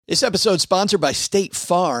This episode is sponsored by State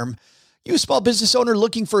Farm. You a small business owner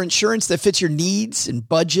looking for insurance that fits your needs and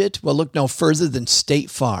budget? Well, look no further than State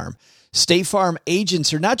Farm. State Farm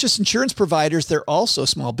agents are not just insurance providers, they're also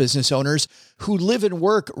small business owners who live and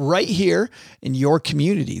work right here in your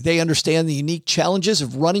community. They understand the unique challenges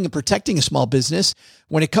of running and protecting a small business.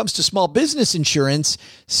 When it comes to small business insurance,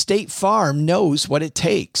 State Farm knows what it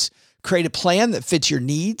takes. Create a plan that fits your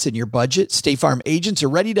needs and your budget. State Farm agents are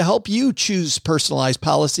ready to help you choose personalized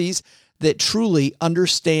policies that truly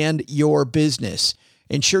understand your business.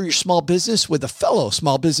 Insure your small business with a fellow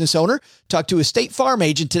small business owner. Talk to a State Farm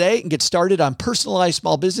agent today and get started on personalized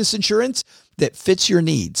small business insurance that fits your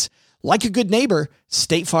needs. Like a good neighbor,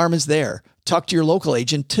 State Farm is there. Talk to your local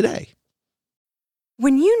agent today.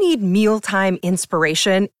 When you need mealtime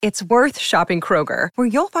inspiration, it's worth shopping Kroger, where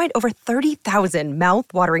you'll find over 30,000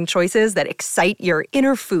 mouth-watering choices that excite your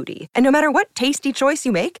inner foodie. And no matter what tasty choice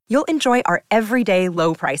you make, you'll enjoy our everyday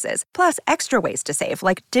low prices, plus extra ways to save,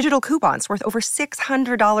 like digital coupons worth over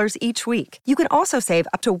 $600 each week. You can also save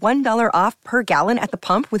up to $1 off per gallon at the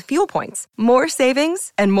pump with fuel points. More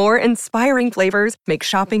savings and more inspiring flavors make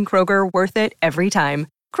shopping Kroger worth it every time.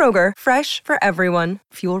 Kroger, fresh for everyone.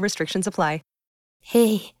 Fuel restrictions apply.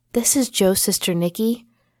 Hey, this is Joe's sister Nikki.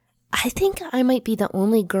 I think I might be the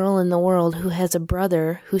only girl in the world who has a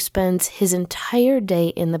brother who spends his entire day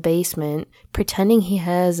in the basement pretending he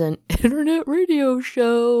has an internet radio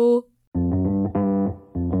show.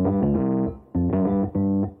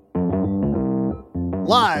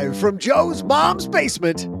 Live from Joe's mom's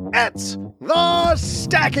basement, it's the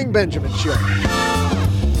Stacking Benjamin Show.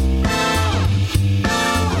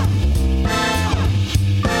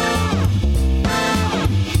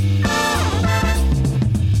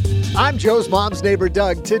 I'm Joe's mom's neighbor,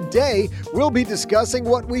 Doug. Today, we'll be discussing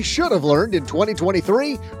what we should have learned in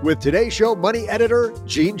 2023 with Today's Show money editor,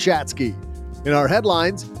 Gene Chatzky. In our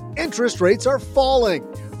headlines, interest rates are falling.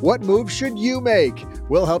 What moves should you make?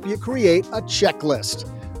 We'll help you create a checklist.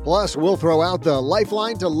 Plus, we'll throw out the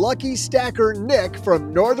lifeline to lucky stacker Nick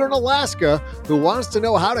from Northern Alaska, who wants to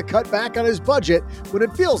know how to cut back on his budget when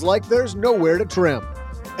it feels like there's nowhere to trim.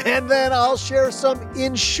 And then I'll share some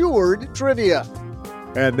insured trivia.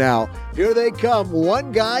 And now, here they come,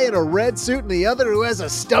 one guy in a red suit and the other who has a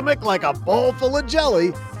stomach like a bowl full of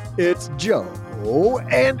jelly. It's Joe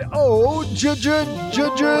and G.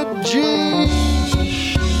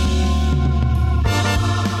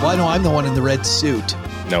 Well, I know I'm the one in the red suit.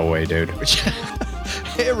 No way, dude.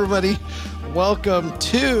 Hey, everybody. Welcome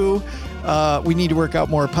to We Need to Work Out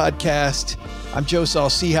More podcast. I'm Joe Saul,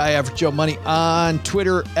 C High Average Joe Money on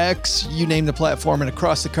Twitter, X, you name the platform, and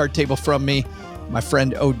across the card table from me, my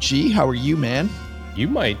friend OG. How are you, man? You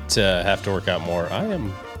might have to work out more. I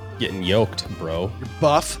am getting yoked, bro. You're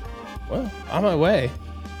buff? Well, on my way.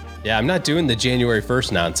 Yeah, I'm not doing the January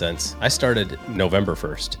 1st nonsense. I started November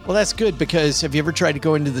 1st. Well, that's good, because have you ever tried to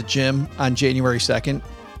go into the gym on January 2nd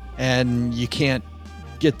and you can't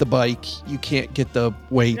get the bike, you can't get the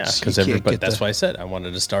weights? Yeah, because everybody, that's why I said I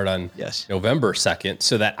wanted to start on November 2nd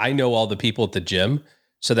so that I know all the people at the gym,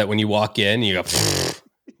 so that when you walk in, you go,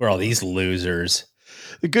 we're all these losers.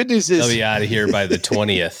 The good news is they'll be out of here by the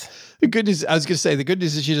 20th. The good news, I was going to say, the good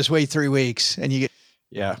news is you just wait 3 weeks and you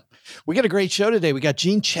get, We got a great show today. We got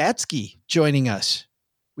Gene Chatzky joining us.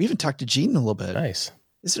 We haven't talked to Gene in a little bit. Nice.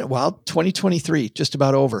 Isn't it wild? 2023, just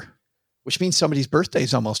about over, which means somebody's birthday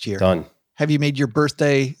is almost here. Done. Have you made your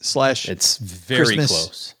birthday / It's very Christmas?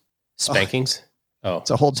 Close. Spankings? It's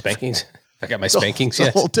a whole spankings. I got my spankings. It's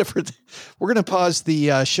a whole different. We're going to pause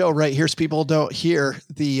the show right here so people don't hear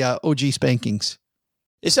the OG spankings.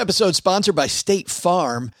 This episode is sponsored by State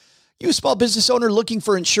Farm. You a small business owner looking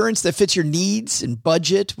for insurance that fits your needs and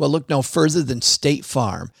budget? Well, look no further than State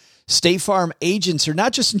Farm. State Farm agents are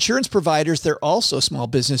not just insurance providers, they're also small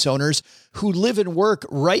business owners who live and work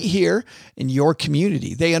right here in your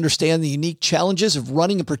community. They understand the unique challenges of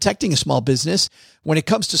running and protecting a small business. When it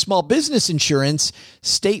comes to small business insurance,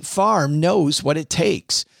 State Farm knows what it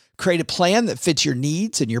takes. Create a plan that fits your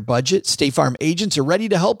needs and your budget. State Farm agents are ready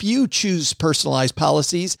to help you choose personalized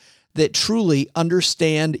policies that truly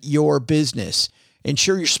understand your business.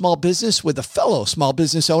 Insure your small business with a fellow small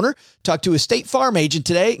business owner. Talk to a State Farm agent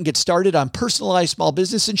today and get started on personalized small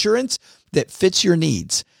business insurance that fits your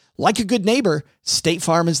needs. Like a good neighbor, State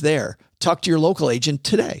Farm is there. Talk to your local agent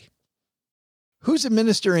today. Who's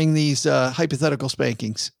administering these hypothetical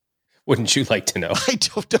spankings? Wouldn't you like to know? I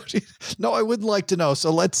don't. No, I wouldn't like to know.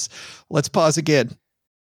 So let's pause again.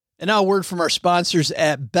 And now a word from our sponsors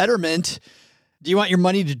at Betterment. Do you want your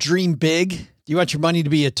money to dream big? Do you want your money to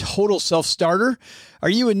be a total self-starter? Are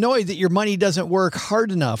you annoyed that your money doesn't work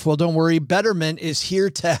hard enough? Well, don't worry. Betterment is here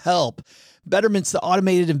to help. Betterment's the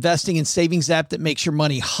automated investing and savings app that makes your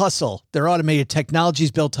money hustle. Their automated technology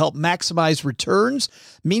is built to help maximize returns,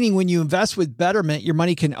 meaning when you invest with Betterment, your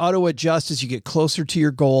money can auto-adjust as you get closer to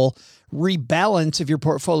your goal, rebalance if your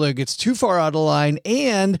portfolio gets too far out of line,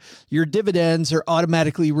 and your dividends are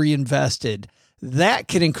automatically reinvested. That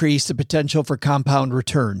can increase the potential for compound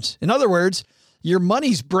returns. In other words, your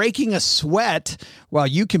money's breaking a sweat while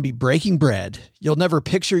you can be breaking bread. You'll never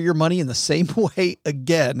picture your money in the same way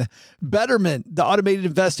again. Betterment, the automated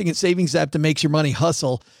investing and savings app that makes your money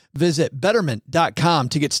hustle. Visit betterment.com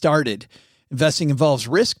to get started. Investing involves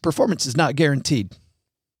risk. Performance is not guaranteed.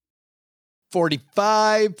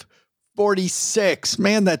 45, 46.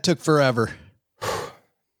 Man, that took forever.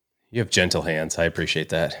 You have gentle hands. I appreciate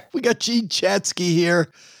that. We got Gene Chatzky here.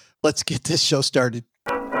 Let's get this show started.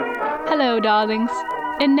 Hello, darlings.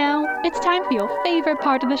 And now it's time for your favorite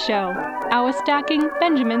part of the show, our Stacking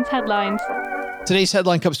Benjamin's headlines. Today's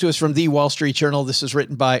headline comes to us from the Wall Street Journal. This is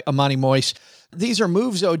written by Amani Moise. These are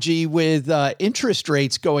moves, OG, with interest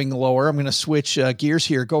rates going lower. I'm going to switch gears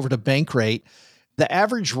here, go over to bank rate. The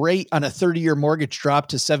average rate on a 30-year mortgage dropped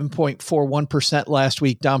to 7.41% last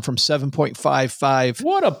week, down from 7.55%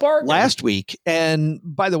 What a bargain. last week. And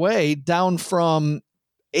by the way, down from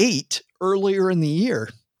 8% earlier in the year.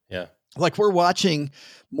 Yeah. Like we're watching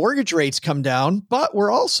mortgage rates come down, but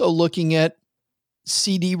we're also looking at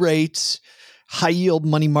CD rates, high yield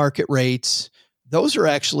money market rates. Those are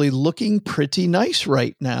actually looking pretty nice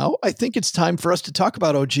right now. I think it's time for us to talk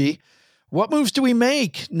about, OG. What moves do we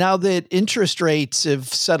make now that interest rates have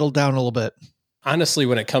settled down a little bit? Honestly,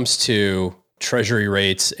 when it comes to treasury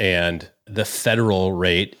rates and the federal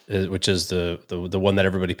rate, which is the one that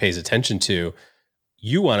everybody pays attention to,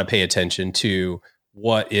 you want to pay attention to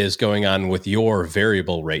what is going on with your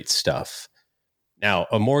variable rate stuff. Now,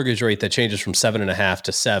 a mortgage rate that changes from 7.5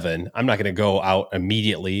 to 7, I'm not going to go out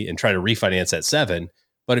immediately and try to refinance at 7.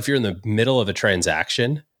 But if you're in the middle of a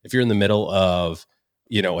transaction, if you're in the middle of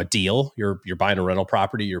a deal, you're buying a rental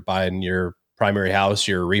property, you're buying your primary house,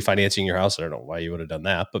 you're refinancing your house. I don't know why you would have done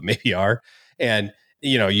that, but maybe you are. And,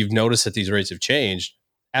 you've noticed that these rates have changed.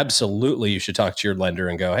 Absolutely. You should talk to your lender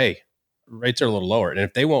and go, hey, rates are a little lower. And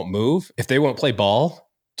if they won't move, if they won't play ball,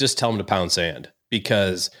 just tell them to pound sand,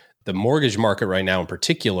 because the mortgage market right now in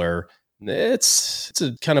particular, it's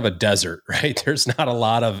a kind of a desert, right? There's not a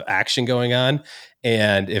lot of action going on.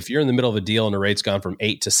 And if you're in the middle of a deal and the rate's gone from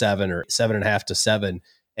 8 to 7 or 7.5 to 7,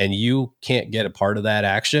 and you can't get a part of that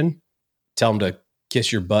action, tell them to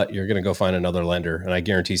kiss your butt. You're going to go find another lender. And I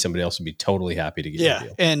guarantee somebody else would be totally happy to get you a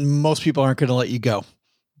deal. And most people aren't going to let you go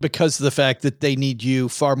because of the fact that they need you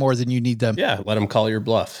far more than you need them. Yeah. Let them call your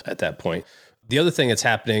bluff at that point. The other thing that's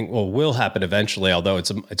happening, will happen eventually, although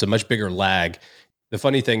it's a much bigger lag. The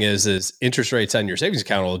funny thing is interest rates on your savings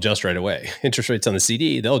account will adjust right away. Interest rates on the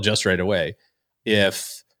CD, they'll adjust right away.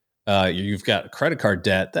 If you've got credit card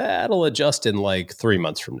debt, that'll adjust in like 3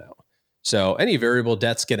 months from now. So any variable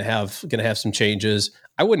debt's going to have some changes.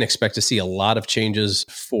 I wouldn't expect to see a lot of changes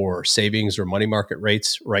for savings or money market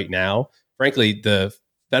rates right now. Frankly, the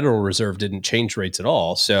Federal Reserve didn't change rates at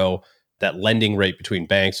all. So that lending rate between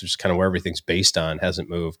banks, which is kind of where everything's based on, hasn't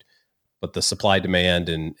moved. But the supply demand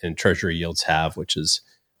and treasury yields have, which is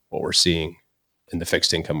what we're seeing in the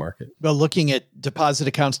fixed income market. Well, looking at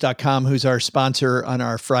depositaccounts.com, who's our sponsor on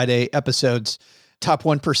our Friday episodes, top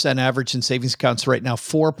 1% average in savings accounts right now,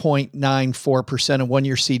 4.94%, a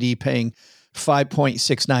one-year CD paying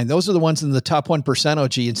 5.69. Those are the ones in the top 1%,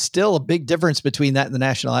 OG, and still a big difference between that and the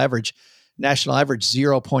national average. National average,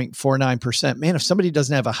 0.49%. Man, if somebody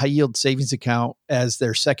doesn't have a high yield savings account as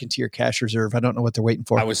their second tier cash reserve, I don't know what they're waiting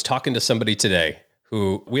for. I was talking to somebody today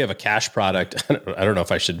who, we have a cash product. I don't know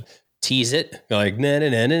if I should tease it, like,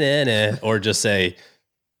 nah, or just say,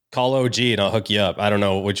 call OG and I'll hook you up. I don't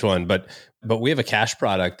know which one, but we have a cash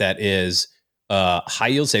product that is a high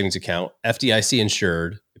yield savings account, FDIC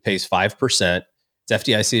insured. It pays 5%. It's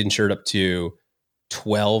FDIC insured up to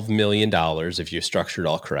 $12 million if you structure it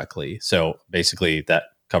all correctly. So basically that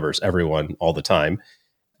covers everyone all the time.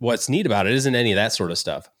 What's neat about it isn't any of that sort of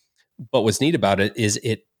stuff. But what's neat about it is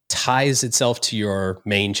it ties itself to your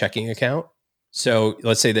main checking account. So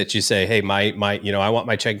let's say that you say, hey, my I want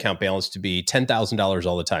my checking account balance to be $10,000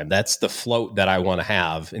 all the time. That's the float that I want to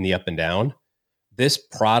have in the up and down. This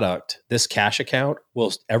product, this cash account,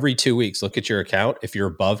 will every 2 weeks look at your account. If you're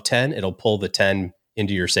above 10, it'll pull the 10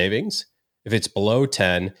 into your savings. If it's below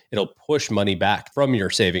 10, it'll push money back from your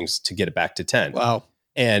savings to get it back to 10. Wow.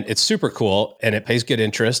 And it's super cool. And it pays good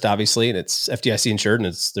interest, obviously. And it's FDIC insured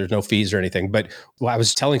and there's no fees or anything. But I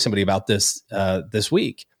was telling somebody about this this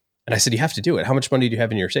week. And I said, you have to do it. How much money do you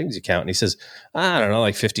have in your savings account? And he says, I don't know,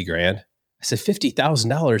 like 50 grand. I said,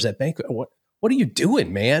 $50,000 at bank. What? what are you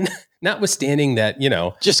doing, man? Notwithstanding that,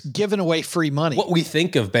 just giving away free money. What we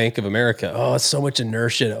think of Bank of America, it's so much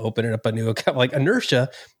inertia to open up a new account. Like inertia,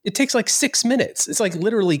 it takes like 6 minutes. It's like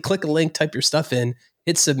literally click a link, type your stuff in,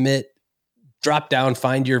 hit submit, drop down,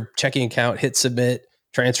 find your checking account, hit submit,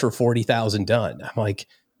 transfer 40,000 done. I'm like,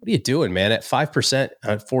 what are you doing, man? At 5%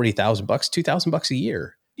 on 40,000 bucks, $2,000 a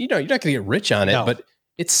year. You're not going to get rich on it, but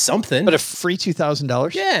it's something. But a free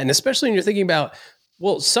 $2,000? Yeah. And especially when you're thinking about,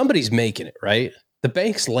 well, somebody's making it, right? The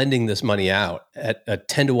bank's lending this money out at a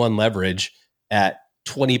 10-to-1 leverage at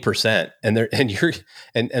 20%. And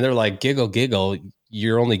they're like, giggle,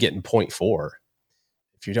 you're only getting 0.4.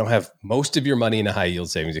 If you don't have most of your money in a high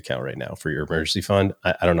yield savings account right now for your emergency fund,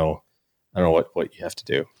 I don't know. I don't know what you have to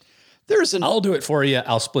do. I'll do it for you.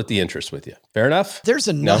 I'll split the interest with you. Fair enough? There's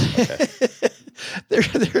a no. Okay.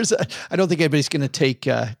 I don't think anybody's going to take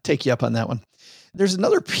you up on that one. There's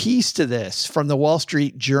another piece to this from the Wall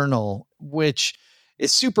Street Journal, which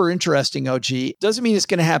is super interesting, OG. Doesn't mean it's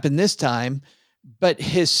going to happen this time, but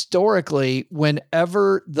historically,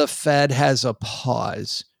 whenever the Fed has a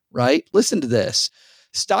pause, right? Listen to this.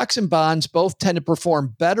 Stocks and bonds both tend to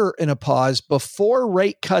perform better in a pause before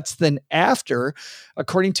rate cuts than after,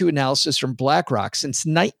 according to analysis from BlackRock. Since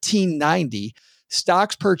 1990,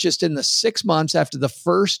 stocks purchased in the 6 months after the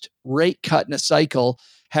first rate cut in a cycle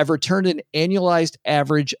have returned an annualized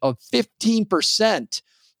average of 15%,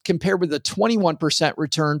 compared with a 21%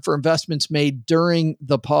 return for investments made during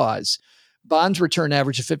the pause. Bonds return an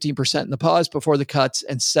average of 15% in the pause before the cuts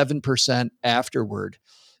and 7% afterward.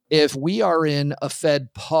 If we are in a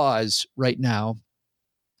Fed pause right now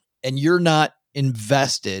and you're not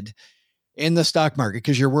invested in the stock market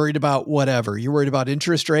because you're worried about whatever, you're worried about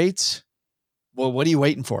interest rates, well, what are you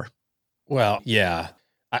waiting for? Well, yeah.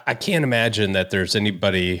 I can't imagine that there's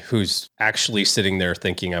anybody who's actually sitting there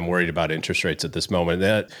thinking I'm worried about interest rates at this moment.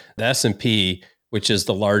 The S&P, which is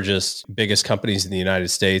the largest, biggest companies in the United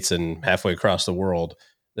States and halfway across the world,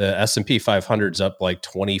 the S&P 500 is up like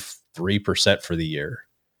 23% for the year.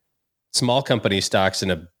 Small company stocks, in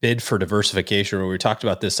a bid for diversification, we talked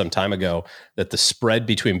about this some time ago, that the spread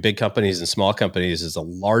between big companies and small companies is the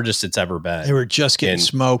largest it's ever been. They were just getting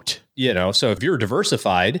smoked. So if you're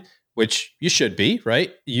diversified, which you should be,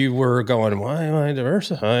 right? You were going, why am I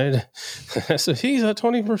diversified? So he's at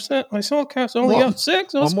 20%. My small cap's only got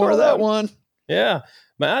 6. One more of that one. Yeah.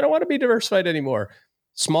 But I don't want to be diversified anymore.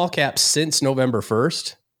 Small caps since November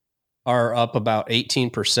 1st are up about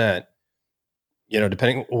 18%,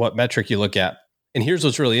 depending on what metric you look at. And here's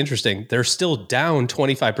what's really interesting. They're still down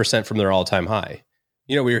 25% from their all-time high.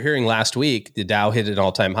 We were hearing last week, the Dow hit an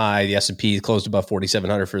all-time high. The S&P closed above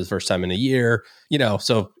 4,700 for the first time in a year.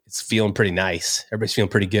 So it's feeling pretty nice. Everybody's feeling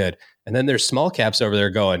pretty good. And then there's small caps over there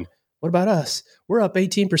going, what about us? We're up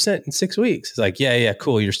 18% in 6 weeks. It's like, yeah,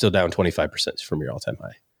 cool. You're still down 25% from your all-time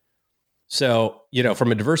high. So,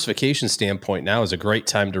 from a diversification standpoint, now is a great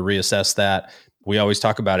time to reassess that. We always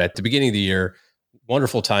talk about it at the beginning of the year.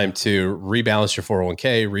 Wonderful time to rebalance your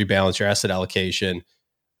 401k, rebalance your asset allocation,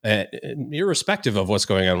 irrespective of what's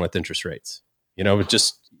going on with interest rates.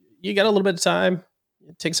 Just, you got a little bit of time,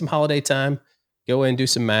 take some holiday time, go in, do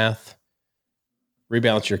some math,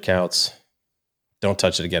 rebalance your accounts. Don't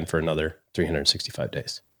touch it again for another 365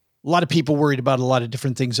 days. A lot of people worried about a lot of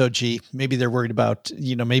different things, OG. Maybe they're worried about,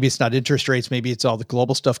 maybe it's not interest rates. Maybe it's all the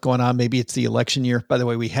global stuff going on. Maybe it's the election year. By the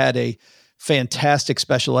way, we had a fantastic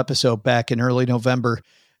special episode back in early November,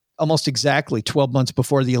 almost exactly 12 months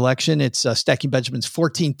before the election. It's Stacking Benjamin's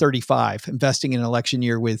 1435, investing in an election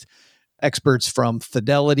year, with experts from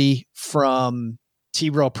Fidelity, from T.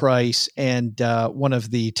 Rowe Price, and one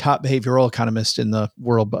of the top behavioral economists in the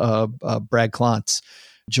world, Brad Klontz,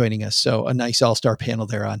 joining us. So a nice all-star panel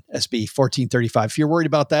there on SB 1435. If you're worried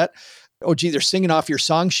about that, they're singing off your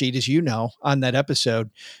song sheet, as you know, on that episode,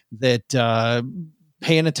 that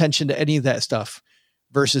paying attention to any of that stuff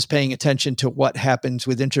versus paying attention to what happens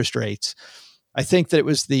with interest rates. I think that it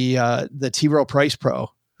was the T. Rowe Price Pro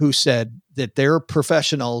who said that their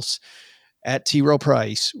professionals at T. Rowe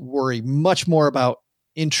Price worry much more about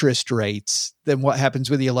interest rates than what happens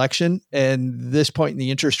with the election. And this point in the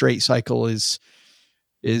interest rate cycle is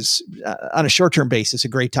on a short-term basis, a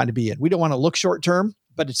great time to be in. We don't want to look short-term,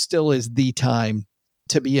 but it still is the time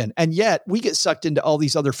to be in. And yet we get sucked into all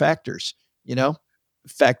these other factors,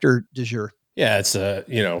 factor du jour. Yeah, it's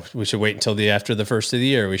we should wait until after the first of the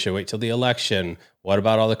year. We should wait till the election. What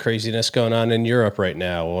about all the craziness going on in Europe right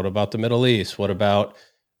now? What about the Middle East? What about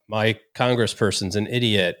my congressperson's an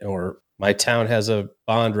idiot, or my town has a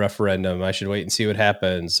bond referendum? I should wait and see what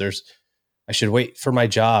happens. I should wait for my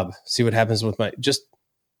job, see what happens with just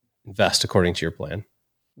invest according to your plan.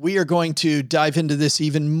 We are going to dive into this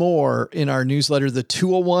even more in our newsletter, The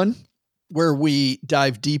 201, where we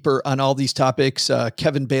dive deeper on all these topics.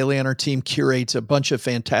 Kevin Bailey on our team curates a bunch of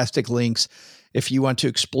fantastic links if you want to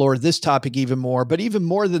explore this topic even more. But even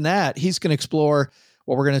more than that, he's going to explore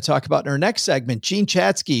what we're going to talk about in our next segment. Jean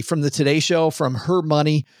Chatzky from the Today Show, from Her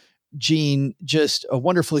Money. Jean, just a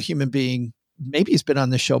wonderful human being. Maybe he's been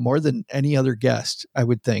on the show more than any other guest, I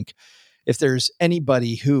would think. If there's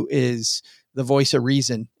anybody who is the voice of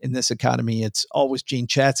reason in this economy, it's always Jean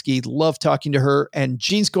Chatzky. Love talking to her. And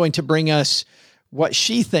Jean's going to bring us what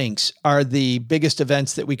she thinks are the biggest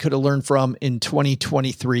events that we could have learned from in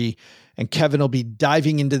 2023. And Kevin will be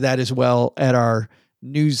diving into that as well at our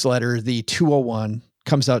newsletter, The 201.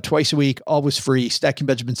 Comes out twice a week, always free,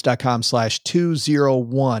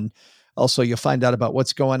 stackingbenjamins.com/201. Also, you'll find out about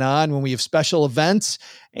what's going on when we have special events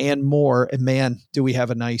and more. And man, do we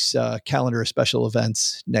have a nice calendar of special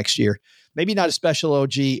events next year. Maybe not a special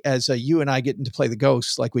OG as you and I getting to play the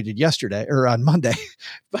Ghosts like we did yesterday or on Monday.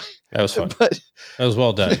 That was fun. But that was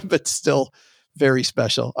well done. But still very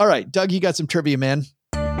special. All right, Doug, you got some trivia, man.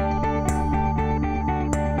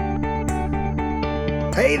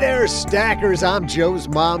 Hey there, stackers. I'm Joe's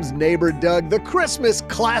mom's neighbor, Doug. The Christmas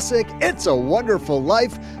classic, It's a Wonderful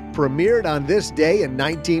Life, premiered on this day in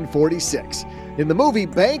 1946. In the movie,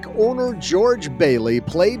 bank owner George Bailey,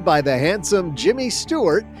 played by the handsome Jimmy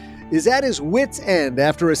Stewart, is at his wit's end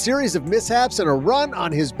after a series of mishaps and a run on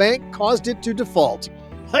his bank caused it to default.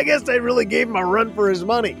 I guess they really gave him a run for his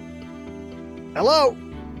money. Hello?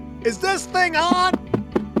 Is this thing on?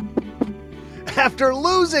 After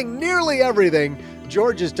losing nearly everything,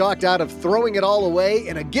 George is talked out of throwing it all away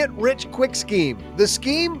in a get-rich-quick scheme. The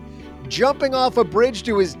scheme? Jumping off a bridge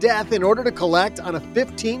to his death in order to collect on a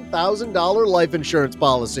 $15,000 life insurance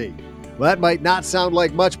policy. Well, that might not sound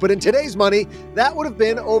like much, but in today's money, that would have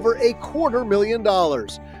been over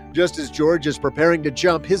 $250,000. Just as George is preparing to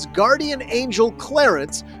jump, his guardian angel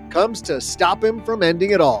Clarence comes to stop him from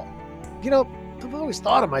ending it all. You know, I've always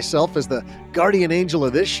thought of myself as the guardian angel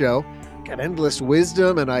of this show. Got endless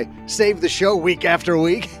wisdom, and I save the show week after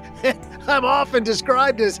week. I'm often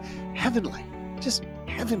described as heavenly, just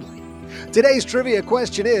heavenly. Today's trivia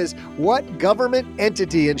question is, what government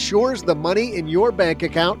entity insures the money in your bank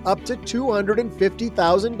account up to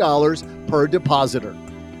 $250,000 per depositor?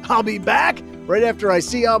 I'll be back right after I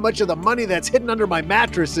see how much of the money that's hidden under my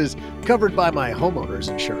mattress is covered by my homeowner's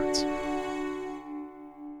insurance.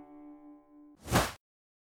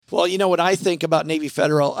 Well, you know, when I think about Navy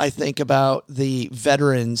Federal, I think about the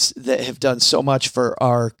veterans that have done so much for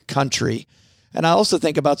our country. And I also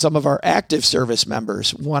think about some of our active service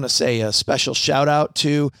members. Want to say a special shout out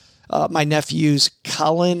to my nephews,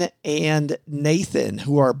 Colin and Nathan,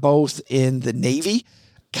 who are both in the Navy.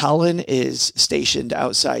 Colin is stationed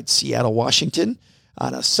outside Seattle, Washington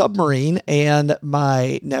on a submarine. And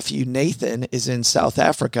my nephew, Nathan, is in South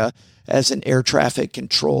Africa as an air traffic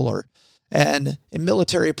controller. And in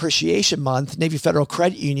Military Appreciation Month, Navy Federal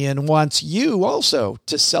Credit Union wants you also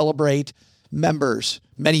to celebrate members,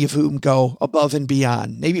 many of whom go above and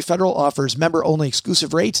beyond. Navy Federal offers member-only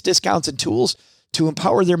exclusive rates, discounts, and tools to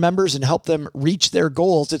empower their members and help them reach their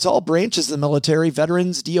goals. It's all branches of the military,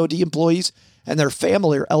 veterans, DoD employees, and their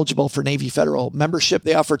family are eligible for Navy Federal membership.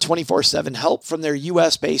 They offer 24/7 help from their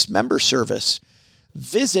U.S.-based member service.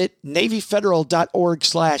 Visit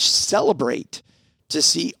NavyFederal.org/celebrate to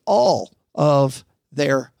see all of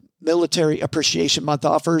their Military Appreciation Month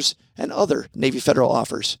offers and other Navy Federal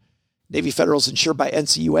offers. Navy Federal is insured by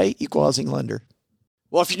NCUA, Equal Housing Lender.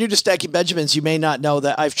 Well, if you're new to Stacking Benjamins, you may not know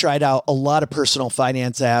that I've tried out a lot of personal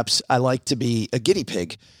finance apps. I like to be a guinea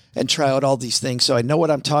pig and try out all these things, so I know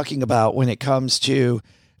what I'm talking about when it comes to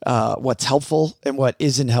what's helpful and what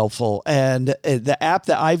isn't helpful. And the app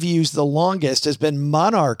that I've used the longest has been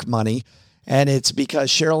Monarch Money. And it's because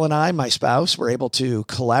Cheryl and I, my spouse, were able to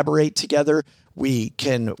collaborate together. We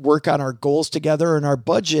can work on our goals together, and our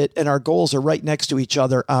budget and our goals are right next to each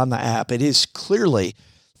other on the app. It is clearly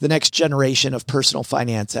the next generation of personal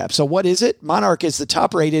finance apps. So what is it? Monarch is the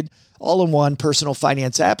top-rated all-in-one personal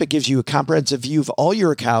finance app. It gives you a comprehensive view of all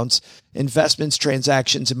your accounts, investments,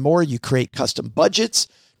 transactions, and more. You create custom budgets,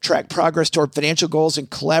 track progress toward financial goals, and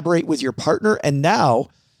collaborate with your partner. And now,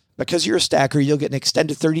 because you're a stacker, you'll get an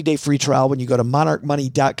extended 30-day free trial when you go to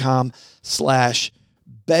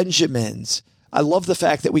monarchmoney.com/Benjamins. I love the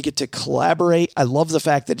fact that we get to collaborate. I love the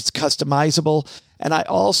fact that it's customizable. And I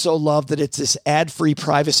also love that it's this ad-free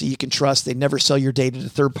privacy you can trust. They never sell your data to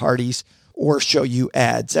third parties or show you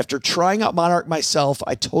ads. After trying out Monarch myself,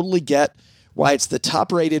 I totally get why it's the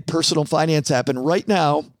top-rated personal finance app. And right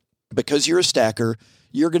now, because you're a stacker,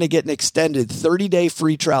 you're going to get an extended 30-day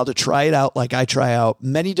free trial to try it out like I try out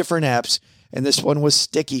many different apps. And this one was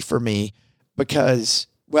sticky for me because,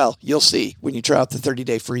 well, you'll see when you try out the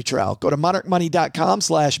 30-day free trial. Go to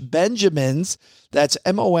monarchmoney.com/Benjamins. That's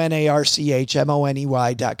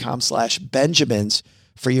monarchmoney.com/Benjamins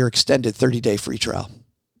for your extended 30-day free trial.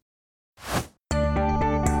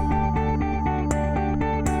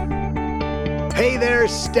 Hey there,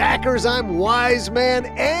 stackers. I'm Wise Man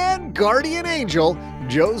and Guardian Angel,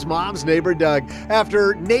 Joe's mom's neighbor, Doug.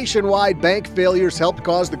 After nationwide bank failures helped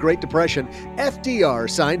cause the Great Depression, FDR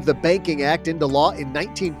signed the Banking Act into law in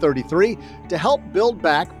 1933 to help build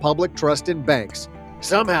back public trust in banks.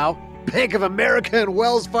 Somehow, Bank of America and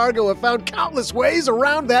Wells Fargo have found countless ways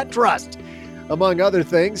around that trust. Among other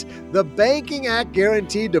things, the Banking Act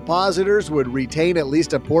guaranteed depositors would retain at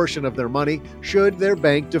least a portion of their money should their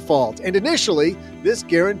bank default. And initially, this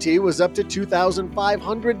guarantee was up to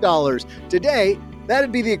 $2,500. Today,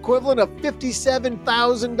 that'd be the equivalent of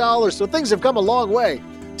 $57,000. So things have come a long way.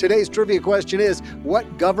 Today's trivia question is,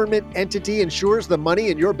 what government entity insures the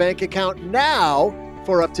money in your bank account now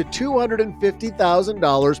for up to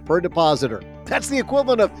 $250,000 per depositor? That's the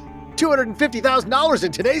equivalent of $250,000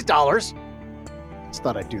 in today's dollars. Just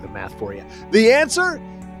thought I'd do the math for you. The answer?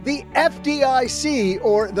 The FDIC,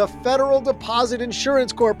 or the Federal Deposit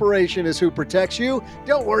Insurance Corporation, is who protects you.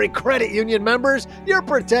 Don't worry, credit union members, you're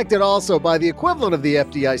protected also by the equivalent of the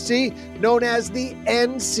FDIC, known as the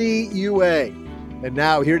NCUA. And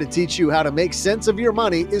now, here to teach you how to make sense of your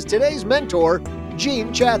money is today's mentor,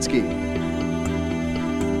 Gene Chatzky.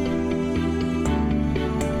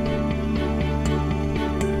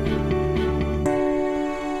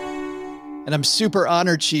 And I'm super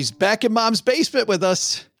honored she's back in Mom's basement with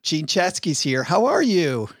us. Gene Chatzky's here. How are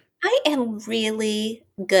you? I am really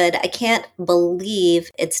good. I can't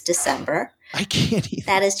believe it's December. I can't either.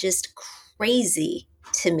 That is just crazy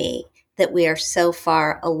to me that we are so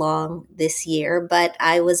far along this year. But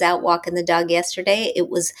I was out walking the dog yesterday. It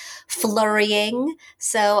was flurrying.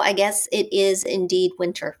 So I guess it is indeed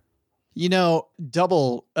winter. You know,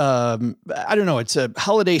 double, I don't know, it's a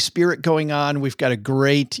holiday spirit going on. We've got a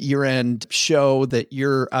great year-end show that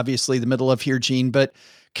you're obviously the middle of here, Gene, but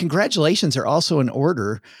congratulations are also in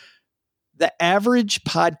order. The average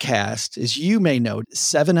podcast, as you may know,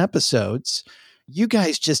 7 episodes. You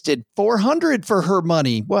guys just did 400 for her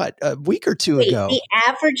money, what, a week or two ago? The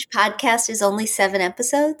average podcast is only 7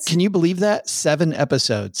 episodes? Can you believe that? 7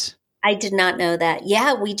 episodes. I did not know that.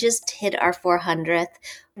 Yeah, we just hit our 400th.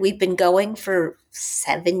 We've been going for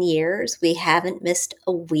 7 years. We haven't missed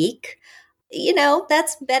a week. You know,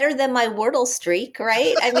 that's better than my Wordle streak,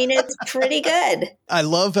 right? I mean, it's pretty good. I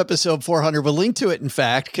love episode 400. We'll link to it, in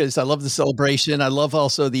fact, because I love the celebration. I love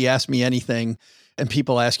also the Ask Me Anything. And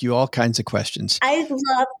people ask you all kinds of questions. I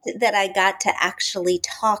loved that I got to actually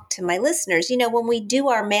talk to my listeners. You know, when we do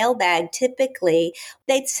our mailbag, typically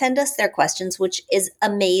they'd send us their questions, which is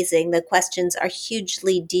amazing. The questions are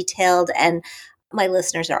hugely detailed and my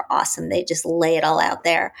listeners are awesome. They just lay it all out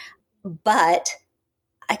there. But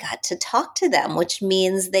I got to talk to them, which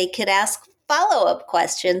means they could ask follow-up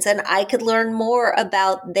questions and I could learn more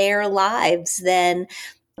about their lives than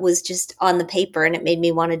was just on the paper. And it made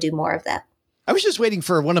me want to do more of that. I was just waiting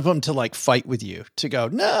for one of them to like fight with you to go,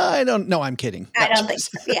 no, I don't know. I'm kidding. I don't think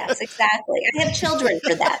so. Yes, exactly. I have children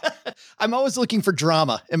for that. I'm always looking for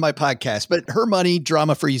drama in my podcast, but her money,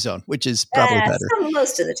 drama-free zone, which is probably better.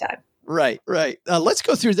 Most of the time. Right. Let's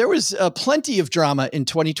go through. There was plenty of drama in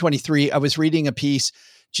 2023. I was reading a piece,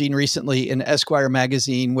 Gene, recently in Esquire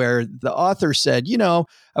magazine where the author said, you know,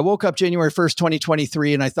 I woke up January 1st,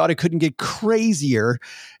 2023, and I thought it couldn't get crazier.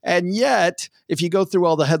 And yet, if you go through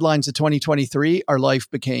all the headlines of 2023, our life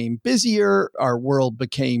became busier. Our world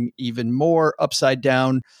became even more upside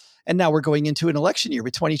down. And now we're going into an election year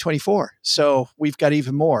with 2024. So we've got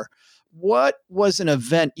even more. What was an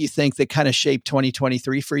event you think that kind of shaped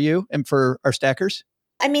 2023 for you and for our stackers?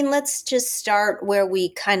 I mean, let's just start where we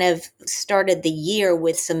kind of started the year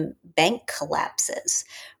with some bank collapses,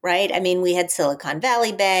 right? I mean, we had Silicon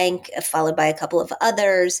Valley Bank, followed by a couple of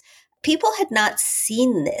others. People had not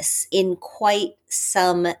seen this in quite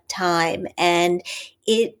some time, and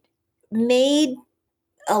it made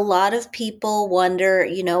a lot of people wonder,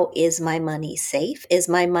 you know, is my money safe? Is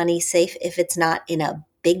my money safe if it's not in a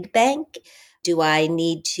big bank? Do I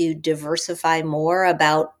need to diversify more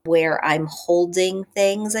about where I'm holding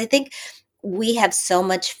things? I think we have so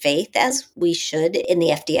much faith, as we should, in the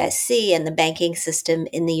FDIC and the banking system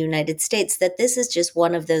in the United States that this is just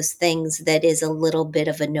one of those things that is a little bit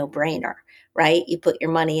of a no-brainer, right? You put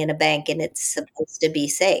your money in a bank and it's supposed to be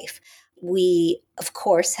safe. We, of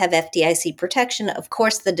course, have FDIC protection. Of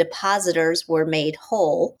course, the depositors were made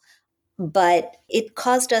whole, but it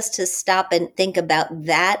caused us to stop and think about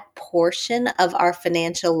that portion of our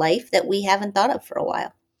financial life that we haven't thought of for a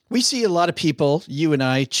while. We see a lot of people, you and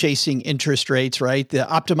I, chasing interest rates, right? The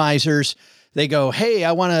optimizers, they go, hey,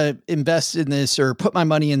 I want to invest in this or put my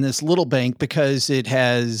money in this little bank because it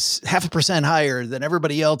has 0.5% higher than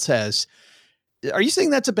everybody else has. Are you saying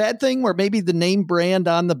that's a bad thing, where maybe the name brand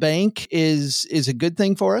on the bank is a good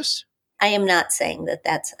thing for us? I am not saying that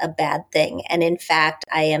that's a bad thing. And in fact,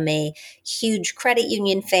 I am a huge credit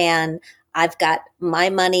union fan. I've got my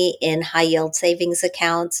money in high yield savings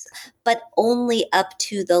accounts, but only up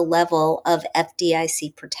to the level of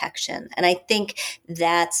FDIC protection. And I think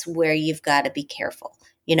that's where you've got to be careful.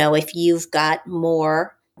 You know, if you've got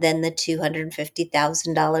more than the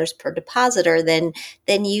 $250,000 per depositor, then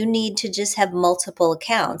you need to just have multiple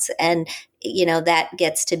accounts. And you know, that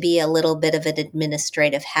gets to be a little bit of an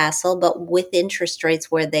administrative hassle. But with interest rates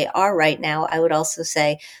where they are right now, I would also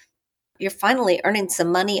say you're finally earning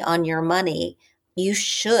some money on your money. You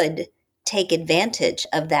should take advantage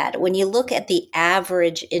of that. When you look at the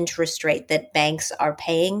average interest rate that banks are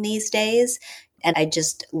paying these days, and I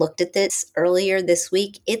just looked at this earlier this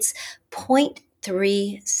week, it's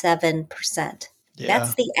 0.37%. Yeah.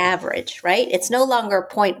 That's the average, right? It's no longer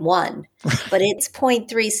 0.1, but it's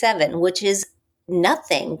 0.37, which is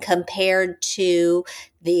nothing compared to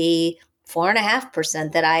the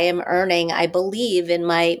 4.5% that I am earning, I believe, in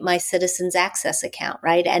my Citizens Access account,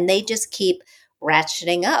 right? And they just keep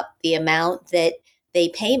ratcheting up the amount that they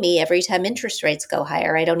pay me every time interest rates go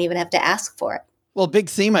higher. I don't even have to ask for it. Well, big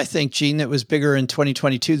theme, I think, Gene, that was bigger in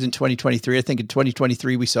 2022 than 2023. I think in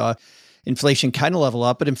 2023, we saw inflation kind of level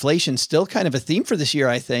up, but inflation's still kind of a theme for this year,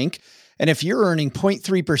 I think. And if you're earning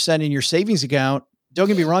 0.3% in your savings account, don't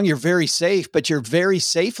get me wrong, you're very safe, but you're very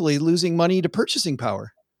safely losing money to purchasing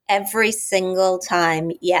power. Every single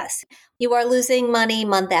time, yes. You are losing money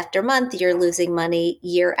month after month. You're losing money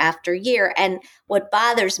year after year. And what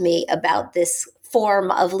bothers me about this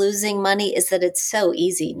form of losing money is that it's so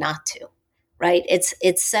easy not to. Right? It's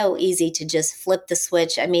so easy to just flip the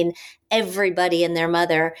switch. I mean, everybody and their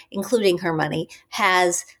mother, including her money,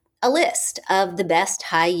 has a list of the best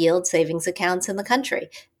high yield savings accounts in the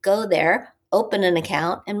country. Go there, open an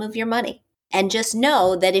account, and move your money. And just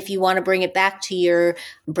know that if you want to bring it back to your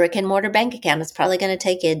brick and mortar bank account, it's probably going to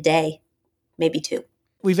take you a day, maybe two.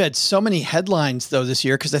 We've had so many headlines, though, this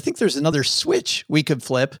year, because I think there's another switch we could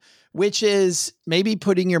flip, which is maybe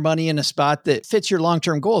putting your money in a spot that fits your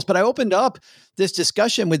long-term goals. But I opened up this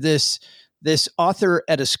discussion with this author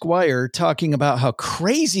at Esquire talking about how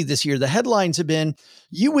crazy this year the headlines have been.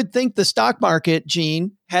 You would think the stock market,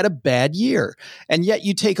 Gene, had a bad year. And yet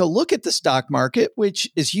you take a look at the stock market, which,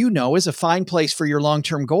 as you know, is a fine place for your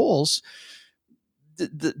long-term goals.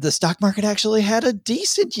 The stock market actually had a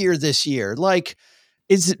decent year this year. Like,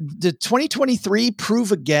 did 2023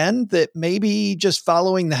 prove again that maybe just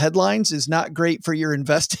following the headlines is not great for your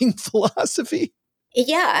investing philosophy?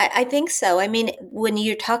 Yeah, I think so. I mean, when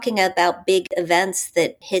you're talking about big events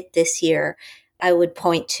that hit this year, I would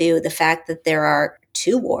point to the fact that there are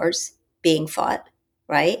 2 wars being fought,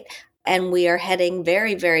 right? And we are heading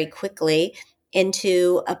very, very quickly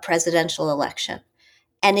into a presidential election.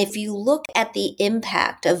 And if you look at the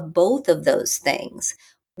impact of both of those things,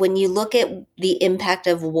 when you look at the impact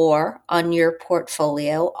of war on your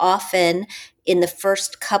portfolio, often in the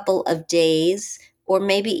first couple of days or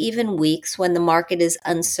maybe even weeks when the market is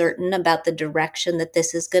uncertain about the direction that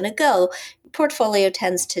this is going to go, portfolio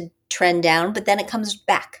tends to trend down, but then it comes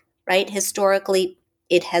back, right? Historically,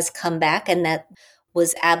 it has come back, and that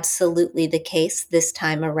was absolutely the case this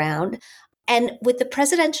time around. And with the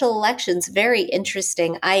presidential elections, very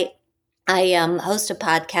interesting. I host a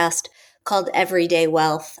podcast called Everyday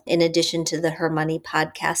Wealth, in addition to the Her Money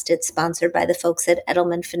podcast. It's sponsored by the folks at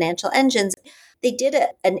Edelman Financial Engines. They did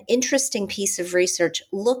an interesting piece of research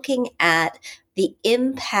looking at the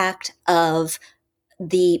impact of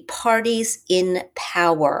the parties in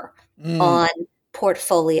power on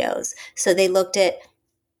portfolios. So they looked at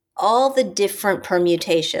all the different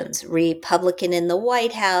permutations: Republican in the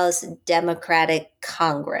White House, Democratic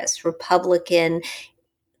Congress, Republican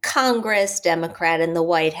Congress, Democrat in the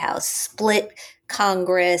White House, split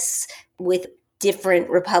Congress with different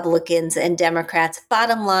Republicans and Democrats.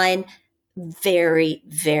 Bottom line, very,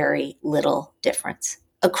 very little difference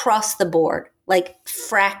across the board, like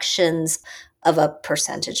fractions of a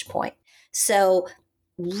percentage point. So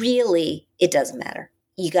really, it doesn't matter.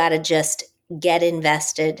 You got to just get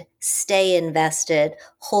invested, stay invested,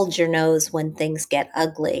 hold your nose when things get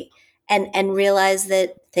ugly, and realize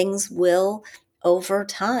that things will, over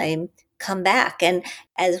time, come back. And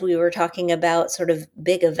as we were talking about sort of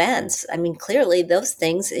big events, I mean, clearly those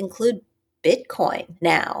things include Bitcoin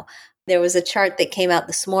now. There was a chart that came out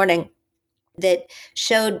this morning that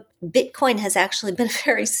showed Bitcoin has actually been a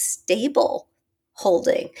very stable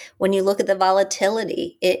holding. When you look at the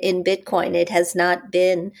volatility in Bitcoin, it has not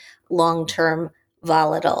been long-term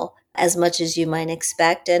volatile as much as you might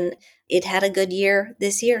expect. And it had a good year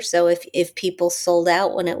this year. So if people sold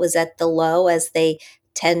out when it was at the low, as they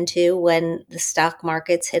tend to when the stock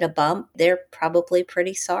markets hit a bump, they're probably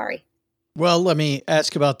pretty sorry. Well, let me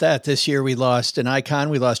ask about that. This year we lost an icon.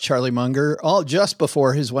 We lost Charlie Munger, all just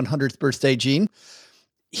before his 100th birthday, Gene.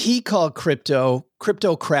 He called crypto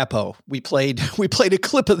crapo. We played a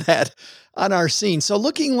clip of that on our scene. So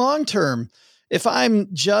looking long term, if I'm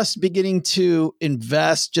just beginning to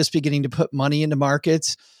invest, just beginning to put money into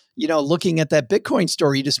markets, looking at that Bitcoin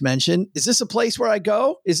story you just mentioned, is this a place where I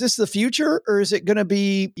go? Is this the future, or is it going to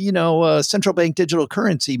be, central bank digital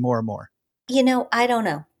currency more and more? I don't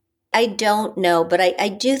know. I don't know, but I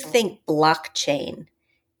do think blockchain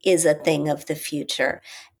is a thing of the future.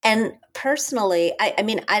 And personally, I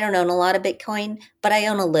mean, I don't own a lot of Bitcoin, but I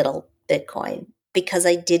own a little Bitcoin because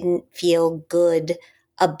I didn't feel good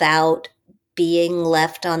about being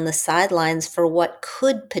left on the sidelines for what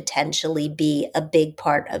could potentially be a big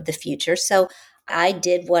part of the future. So I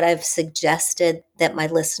did what I've suggested that my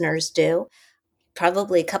listeners do.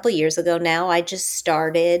 Probably a couple years ago now, I just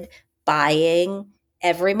started buying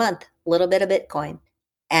every month a little bit of Bitcoin.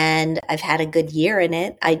 And I've had a good year in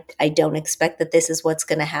it. I don't expect that this is what's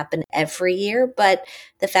going to happen every year, but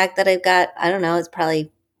the fact that I've got, I don't know, it's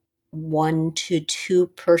probably 1 to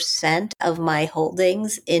 2% of my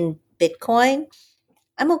holdings in Bitcoin,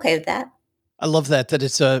 I'm okay with that. I love that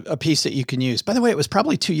it's a piece that you can use. By the way, it was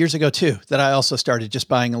probably 2 years ago too that I also started just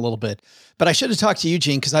buying a little bit. But I should have talked to you,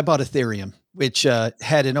 Gene, because I bought Ethereum, which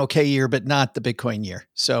had an okay year, but not the Bitcoin year.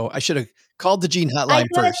 So I should have called the Gene hotline I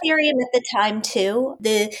bought first. Ethereum at the time too.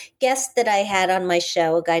 The guest that I had on my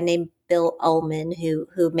show, a guy named Bill Ullman,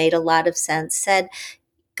 who made a lot of sense, said,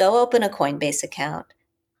 go open a Coinbase account,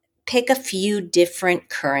 pick a few different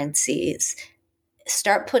currencies,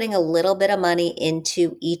 start putting a little bit of money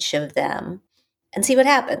into each of them and see what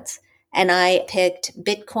happens. And I picked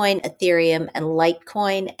Bitcoin, Ethereum, and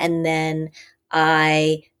Litecoin. And then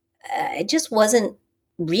I just wasn't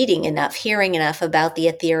reading enough, hearing enough about the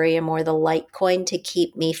Ethereum or the Litecoin to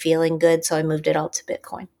keep me feeling good. So I moved it all to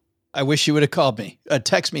Bitcoin. I wish you would have called me.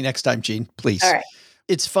 Text me next time, Gene, please. All right.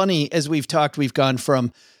 It's funny, as we've talked, we've gone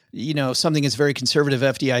from, something that's very conservative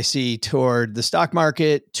FDIC toward the stock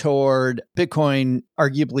market, toward Bitcoin,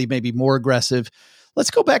 arguably maybe more aggressive.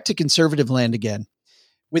 Let's go back to conservative land again.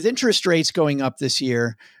 With interest rates going up this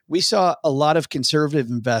year, we saw a lot of conservative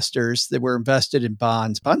investors that were invested in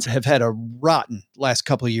bonds. Bonds have had a rotten last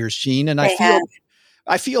couple of years, Gene, and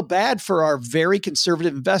I feel bad for our very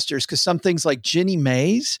conservative investors because some things like Ginnie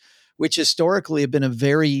Mae's, which historically have been a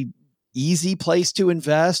very easy place to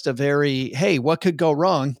invest, hey, what could go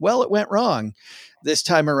wrong? Well, it went wrong this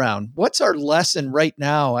time around. What's our lesson right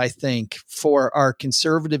now, I think, for our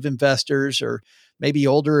conservative investors or maybe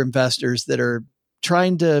older investors that are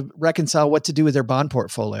trying to reconcile what to do with their bond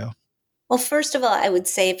portfolio? Well, first of all, I would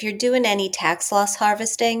say if you're doing any tax loss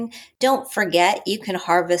harvesting, don't forget you can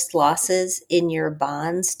harvest losses in your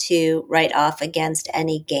bonds to write off against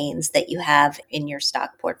any gains that you have in your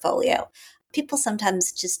stock portfolio. People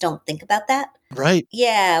sometimes just don't think about that. Right.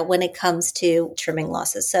 Yeah, when it comes to trimming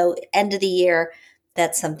losses. So end of the year,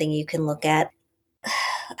 that's something you can look at.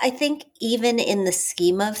 I think even in the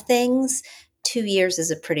scheme of things, 2 years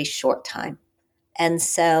is a pretty short time. And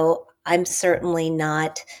so I'm certainly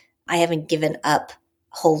I haven't given up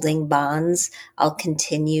holding bonds. I'll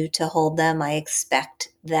continue to hold them. I expect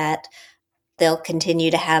that they'll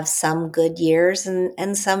continue to have some good years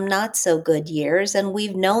and some not so good years. And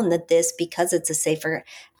we've known that this, because it's a safer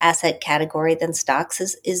asset category than stocks,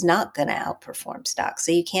 is not going to outperform stocks.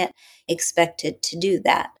 So you can't expect it to do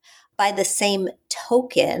that. By the same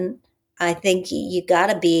token, I think you got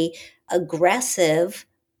to be aggressive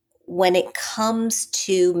when it comes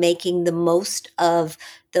to making the most of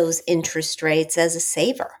those interest rates as a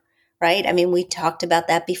saver, right? I mean, we talked about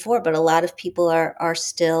that before, but a lot of people are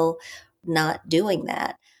still not doing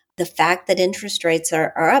that. The fact that interest rates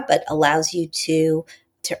are up, it allows you to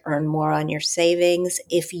earn more on your savings.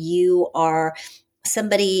 If you are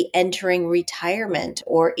somebody entering retirement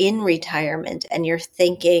or in retirement and you're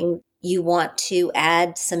thinking, You want to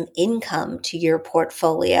add some income to your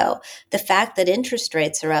portfolio. The fact that interest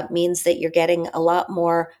rates are up means that you're getting a lot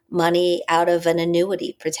more money out of an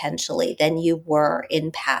annuity potentially than you were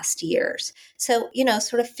in past years. So,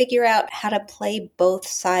 sort of figure out how to play both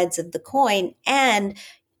sides of the coin. And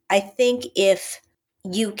I think if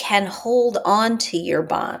you can hold on to your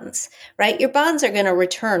bonds, right? Your bonds are going to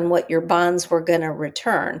return what your bonds were going to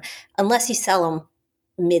return unless you sell them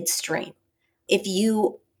midstream. If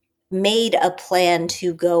you made a plan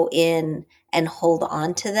to go in and hold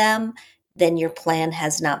on to them, then your plan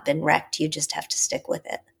has not been wrecked. You just have to stick with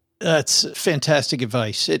it. That's fantastic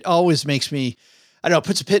advice. It always makes me, I don't know,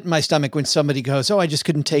 puts a pit in my stomach when somebody goes, "Oh, I just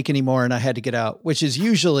couldn't take anymore and I had to get out," which is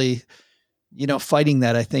usually, fighting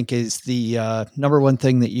that, I think, is the number one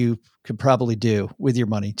thing that you could probably do with your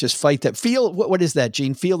money. Just fight that. Feel, what is that,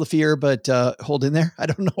 Gene? Feel the fear, but hold in there. I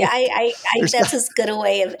don't know. Yeah, I that's as good a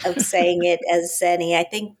way of saying it as any. I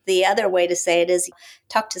think the other way to say it is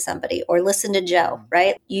talk to somebody or listen to Joe,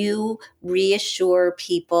 right? You reassure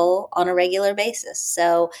people on a regular basis.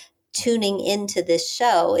 So tuning into this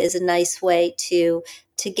show is a nice way to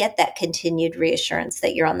get that continued reassurance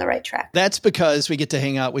that you're on the right track. That's because we get to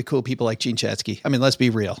hang out with cool people like Gene Chatzky. I mean, let's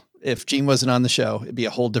be real. If Gene wasn't on the show, it'd be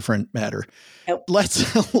a whole different matter. Nope.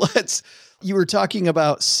 You were talking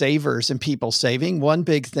about savers and people saving. One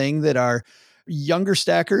big thing that our younger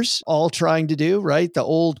stackers all trying to do, right? The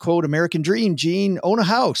old quote, American dream, Gene, own a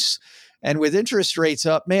house. And with interest rates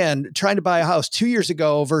up, man, trying to buy a house 2 years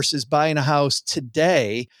ago versus buying a house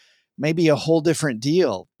today, maybe a whole different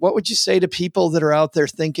deal. What would you say to people that are out there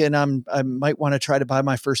thinking, I might want to try to buy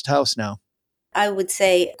my first house now? I would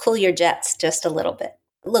say cool your jets just a little bit.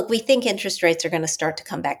 Look, we think interest rates are going to start to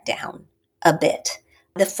come back down a bit.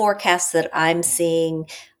 The forecasts that I'm seeing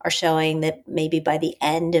are showing that maybe by the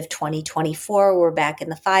end of 2024, we're back in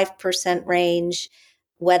the 5% range.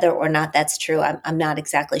 Whether or not that's true, I'm not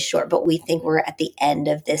exactly sure, but we think we're at the end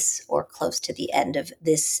of this or close to the end of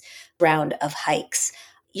this round of hikes.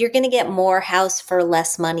 You're going to get more house for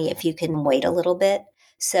less money if you can wait a little bit.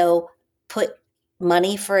 So put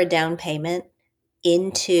money for a down payment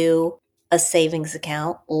into a savings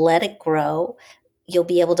account, let it grow. You'll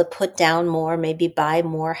be able to put down more, maybe buy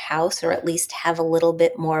more house, or at least have a little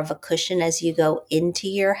bit more of a cushion as you go into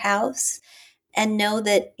your house. And know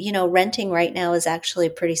that, renting right now is actually a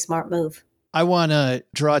pretty smart move. I want to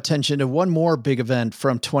draw attention to one more big event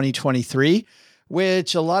from 2023,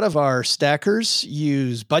 which a lot of our stackers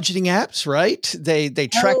use budgeting apps, right? They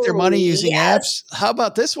track their money using apps. How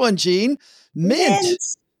about this one, Gene? Mint.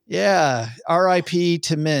 Yeah. RIP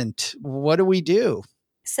to Mint. What do we do?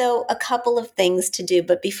 So a couple of things to do,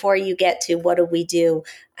 but before you get to what do we do,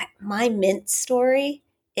 my Mint story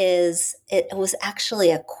it was actually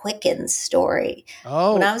a Quicken story.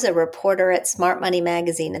 Oh. When I was a reporter at Smart Money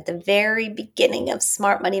Magazine, at the very beginning of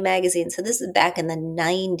Smart Money Magazine, so this is back in the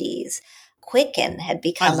 90s, Quicken had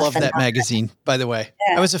become I love that magazine, by the way.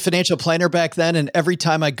 Yeah. I was a financial planner back then, and every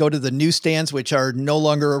time I go to the newsstands, which are no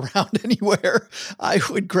longer around anywhere, I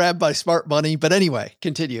would grab my Smart Money. But anyway,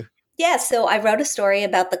 continue. Yeah, so I wrote a story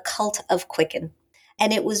about the cult of Quicken.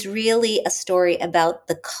 And it was really a story about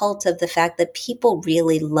the cult of the fact that people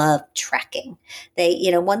really love tracking. They,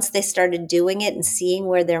 once they started doing it and seeing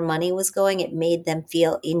where their money was going, it made them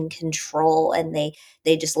feel in control, and they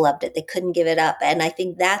just loved it. They couldn't give it up. And I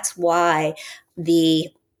think that's why the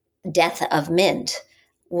death of Mint,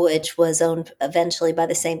 which was owned eventually by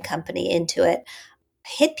the same company, Intuit,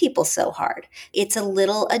 hit people so hard. It's a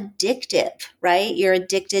little addictive, right? You're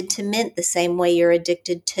addicted to Mint the same way you're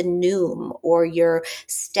addicted to Noom or your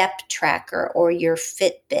step tracker or your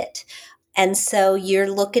Fitbit. And so you're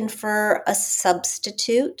looking for a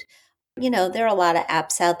substitute. There are a lot of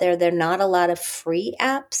apps out there. There are not a lot of free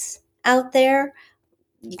apps out there.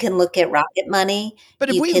 You can look at Rocket Money. But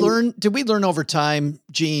did we learn over time,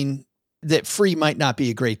 Gene, that free might not be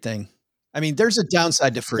a great thing? I mean, there's a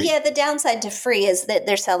downside to free. Yeah, the downside to free is that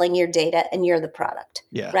they're selling your data and you're the product,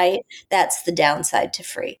 right? That's the downside to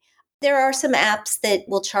free. There are some apps that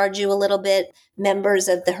will charge you a little bit. Members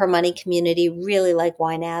of the Her Money community really like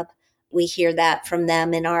YNAB. We hear that from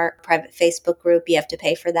them in our private Facebook group. You have to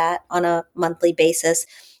pay for that on a monthly basis.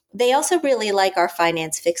 They also really like our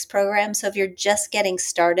Finance Fix program. So if you're just getting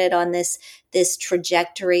started on this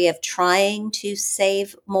trajectory of trying to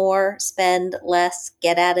save more, spend less,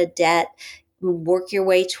 get out of debt, work your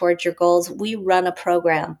way towards your goals, we run a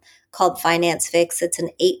program called Finance Fix. It's an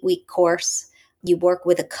 8-week course. You work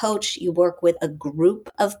with a coach, you work with a group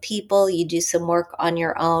of people, you do some work on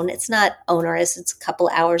your own. It's not onerous, it's a couple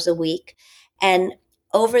hours a week. And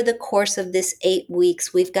over the course of this 8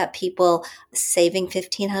 weeks, we've got people saving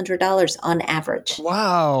 $1,500 on average.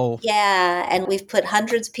 Wow. Yeah. And we've put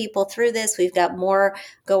hundreds of people through this. We've got more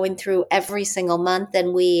going through every single month.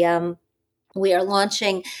 And we are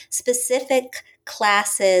launching specific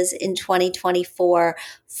classes in 2024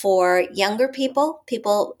 for younger people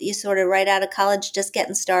you sort of right out of college, just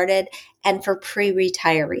getting started, and for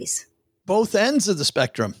pre-retirees. Both ends of the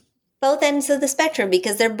spectrum. Both ends of the spectrum,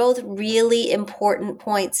 because they're both really important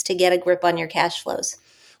points to get a grip on your cash flows.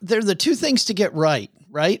 They're the two things to get right?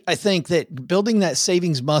 I think that building that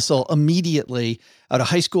savings muscle immediately out of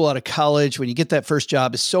high school, out of college, when you get that first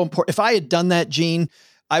job is so important. If I had done that, Gene,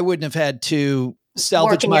 I wouldn't have had to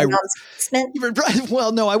salvage my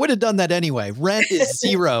well, no, I would have done that anyway. Rent is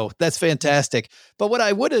zero. That's fantastic. But what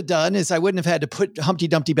I would have done is I wouldn't have had to put Humpty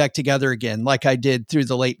Dumpty back together again, like I did through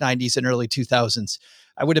the late 90s and early 2000s.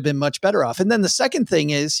 I would have been much better off. And then the second thing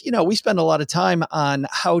is, we spend a lot of time on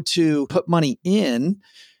how to put money in.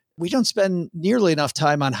 We don't spend nearly enough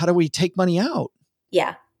time on how do we take money out.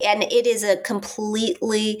 Yeah. And it is a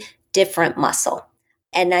completely different muscle.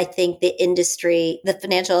 And I think the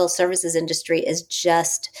financial services industry is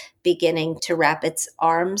just beginning to wrap its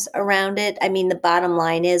arms around it. I mean, the bottom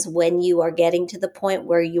line is, when you are getting to the point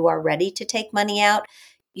where you are ready to take money out,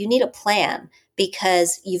 you need a plan,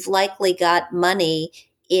 because you've likely got money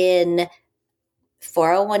in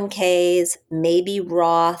 401ks, maybe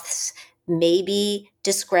Roths, maybe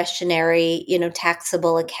discretionary,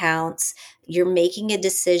 taxable accounts. You're making a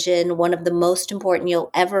decision, one of the most important you'll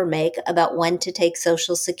ever make, about when to take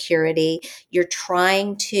Social Security. You're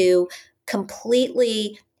trying to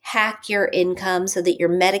completely hack your income so that your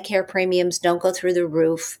Medicare premiums don't go through the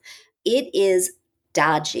roof. It is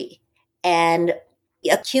dodgy. And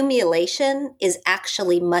accumulation is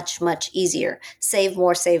actually much, much easier. Save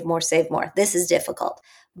more, save more, save more. This is difficult.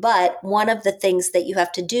 But one of the things that you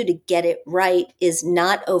have to do to get it right is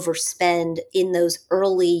not overspend in those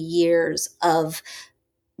early years of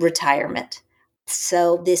retirement.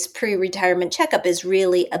 So this pre-retirement checkup is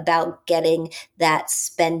really about getting that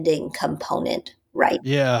spending component right.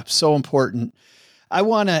 Yeah, so important. I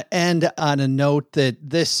want to end on a note that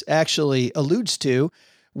this actually alludes to,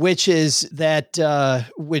 which is that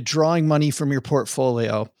withdrawing money from your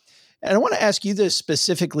portfolio. And I want to ask you this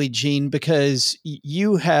specifically, Gene, because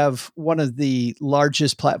you have one of the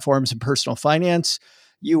largest platforms in personal finance.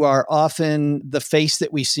 You are often the face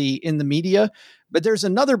that we see in the media, but there's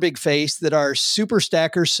another big face that our super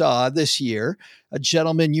stacker saw this year, a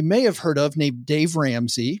gentleman you may have heard of named Dave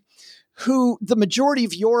Ramsey, who the majority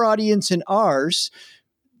of your audience and ours,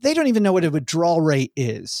 they don't even know what a withdrawal rate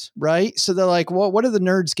is, right? So they're like, well, what are the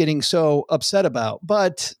nerds getting so upset about?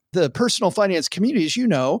 But the personal finance community, as you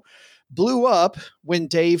know, blew up when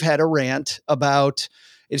Dave had a rant about,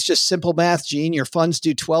 it's just simple math, Gene. Your funds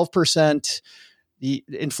do 12%. The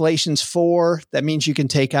inflation's 4%. That means you can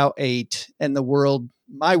take out 8%. And the world,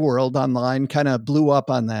 my world online, kind of blew up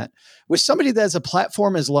on that. With somebody that has a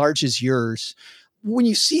platform as large as yours, when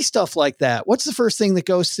you see stuff like that, what's the first thing that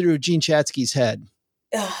goes through Gene Chatzky's head?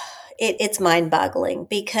 It's mind-boggling,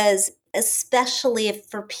 because especially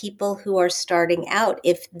for people who are starting out,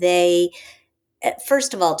 if they,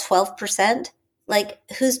 first of all, 12%, like,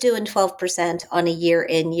 who's doing 12% on a year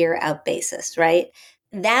in, year out basis, right?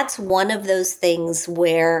 That's one of those things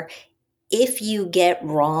where if you get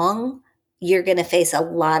wrong, you're going to face a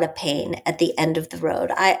lot of pain at the end of the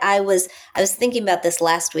road. I was thinking about this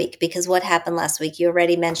last week, because what happened last week, you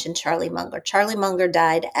already mentioned Charlie Munger. Charlie Munger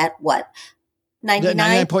died at what?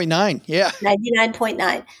 99? 99.9. Yeah.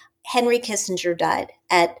 99.9. Henry Kissinger died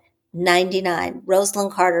at 99.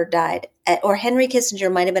 Rosalind Carter died at, or Henry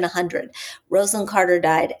Kissinger might have been 100. Rosalind Carter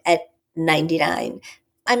died at 99.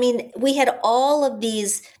 I mean, we had all of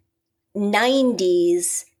these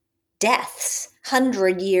 90s deaths,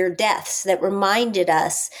 100-year deaths, that reminded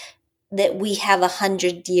us that we have a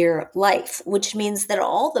 100-year life, which means that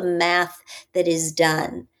all the math that is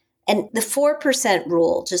done, and the 4%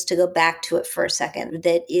 rule, just to go back to it for a second,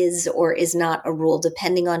 that is or is not a rule,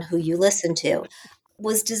 depending on who you listen to,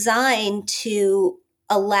 was designed to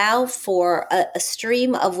allow for a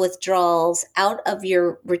stream of withdrawals out of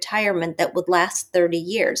your retirement that would last 30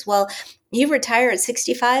 years. Well, you retire at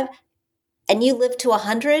 65 and you live to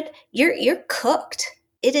 100, you're cooked.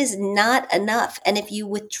 It is not enough. And if you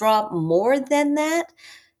withdraw more than that,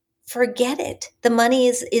 forget it. The money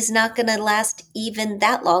is not going to last even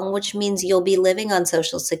that long, which means you'll be living on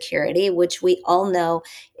Social Security, which we all know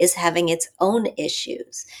is having its own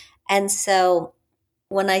issues. And so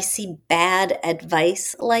when I see bad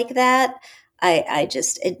advice like that, I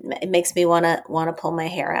just, it makes me want to pull my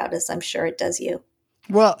hair out, as I'm sure it does you.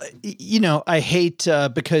 Well, I hate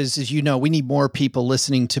because, as you know, we need more people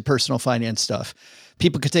listening to personal finance stuff.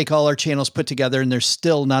 People could take all our channels put together and there's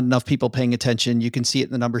still not enough people paying attention. You can see it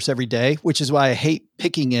in the numbers every day, which is why I hate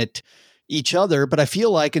picking at each other. But I feel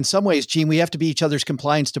like in some ways, Gene, we have to be each other's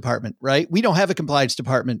compliance department, right? We don't have a compliance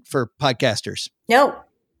department for podcasters. No,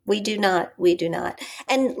 we do not. We do not.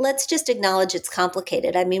 And let's just acknowledge it's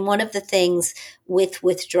complicated. I mean, one of the things with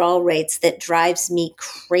withdrawal rates that drives me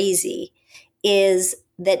crazy is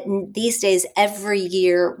that these days, every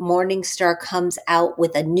year, Morningstar comes out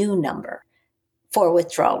with a new number for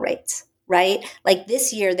withdrawal rates, right? Like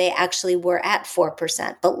this year, they actually were at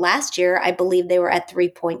 4%. But last year, I believe they were at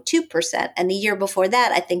 3.2%. And the year before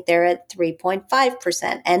that, I think they're at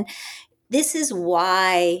 3.5%. And this is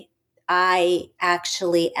why I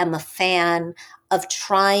actually am a fan of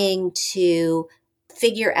trying to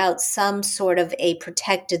figure out some sort of a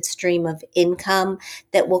protected stream of income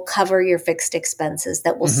that will cover your fixed expenses,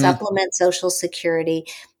 that will supplement Social Security.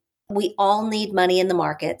 We all need money in the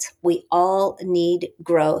markets. We all need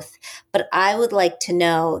growth. But I would like to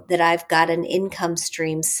know that I've got an income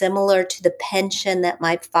stream similar to the pension that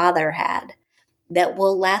my father had that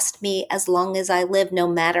will last me as long as I live, no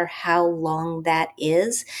matter how long that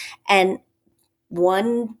is. And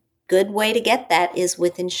one good way to get that is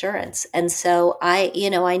with insurance. And so I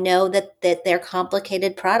know that they're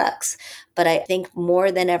complicated products, but I think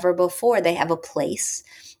more than ever before, they have a place.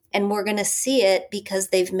 And we're going to see it because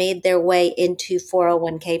they've made their way into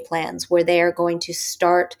 401k plans where they are going to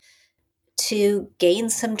start to gain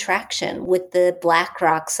some traction with the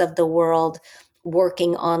BlackRocks of the world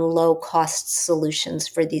working on low cost solutions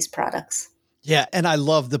for these products. Yeah. And I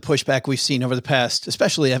love the pushback we've seen over the past,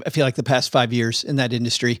 especially I feel like the past 5 years in that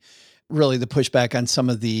industry, really the pushback on some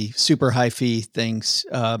of the super high fee things.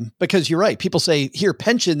 Because you're right. People say here,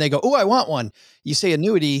 pension, they go, oh, I want one. You say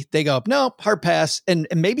annuity, they go, no, hard pass. And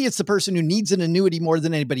maybe it's the person who needs an annuity more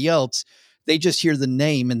than anybody else. They just hear the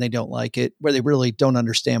name and they don't like it, where they really don't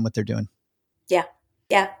understand what they're doing. Yeah.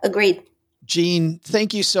 Yeah. Agreed. Gene,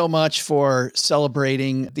 thank you so much for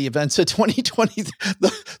celebrating the events of 2020,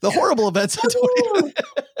 the horrible events of 2020.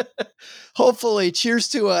 Hopefully, cheers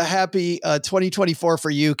to a happy 2024 for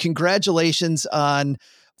you. Congratulations on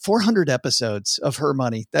 400 episodes of Her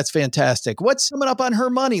Money. That's fantastic. What's coming up on Her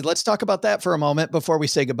Money? Let's talk about that for a moment before we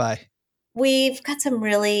say goodbye. We've got some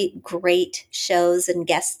really great shows and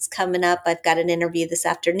guests coming up. I've got an interview this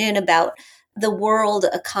afternoon about the world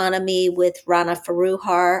economy with Rana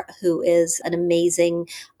Foroohar, who is an amazing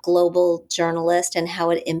global journalist, and how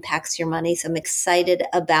it impacts your money. So I'm excited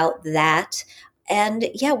about that. And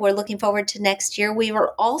yeah, we're looking forward to next year.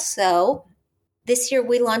 This year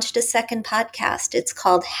we launched a second podcast. It's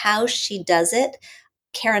called How She Does It.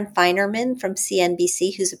 Karen Feinerman from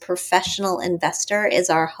CNBC, who's a professional investor, is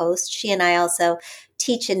our host. She and I also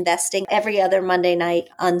teach investing every other Monday night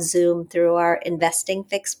on Zoom through our Investing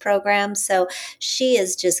Fix program. So she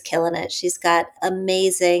is just killing it. She's got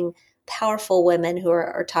amazing, powerful women who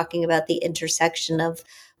are talking about the intersection of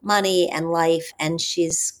money and life, and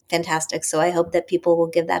she's fantastic. So I hope that people will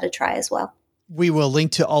give that a try as well. We will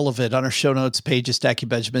link to all of it on our show notes page at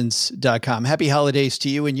stackingbenjamins.com. Happy holidays to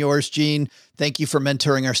you and yours, Gene. Thank you for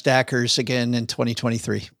mentoring our stackers again in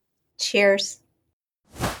 2023. Cheers.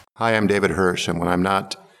 Hi, I'm David Hirsch, and when I'm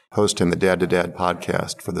not hosting the Dad to Dad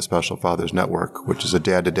podcast for the Special Fathers Network, which is a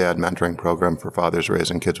dad-to-dad mentoring program for fathers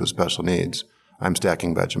raising kids with special needs, I'm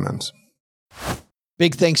stacking Benjamins.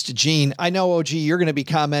 Big thanks to Gene. I know, OG, you're going to be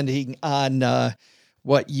commenting on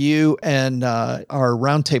what you and our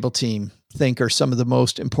roundtable team think are some of the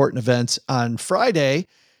most important events on Friday.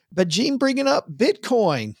 But Gene bringing up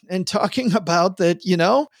Bitcoin and talking about that,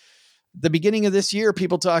 the beginning of this year,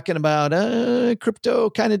 people talking about crypto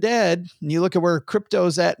kind of dead. And you look at where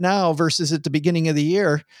crypto's at now versus at the beginning of the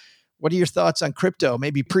year. What are your thoughts on crypto?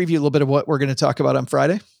 Maybe preview a little bit of what we're going to talk about on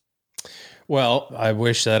Friday. Well, I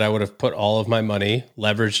wish that I would have put all of my money,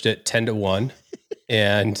 leveraged it 10-1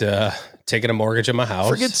 and taken a mortgage on my house.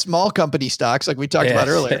 Forget small company stocks like we talked about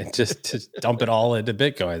earlier. Just dump it all into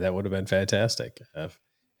Bitcoin. That would have been fantastic.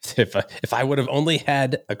 If I would have only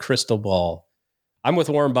had a crystal ball. I'm with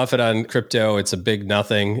Warren Buffett on crypto. It's a big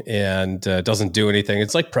nothing and doesn't do anything.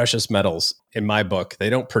 It's like precious metals in my book. They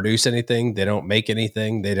don't produce anything. They don't make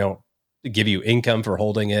anything. They don't give you income for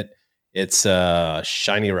holding it. It's a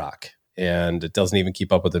shiny rock and it doesn't even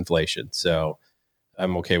keep up with inflation. So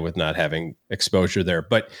I'm okay with not having exposure there.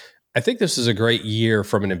 But I think this is a great year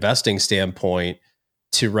from an investing standpoint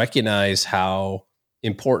to recognize how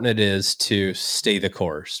important it is to stay the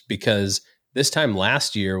course, because this time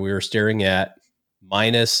last year we were staring at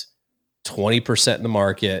minus 20% in the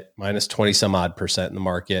market, minus 20 some odd percent in the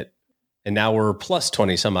market And now we're plus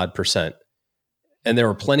 20 some odd percent. And there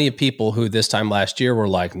were plenty of people who this time last year were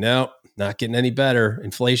like, no, not getting any better.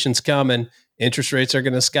 Inflation's coming. Interest rates are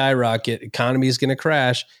going to skyrocket. Economy is going to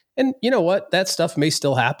crash. And you know what? That stuff may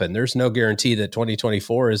still happen. There's no guarantee that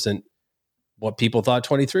 2024 isn't what people thought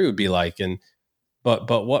 23 would be like.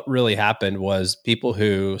 But what really happened was people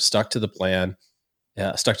who stuck to the plan,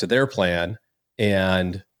 stuck to their plan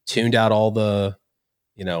and tuned out all the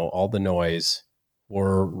noise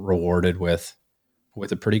were rewarded with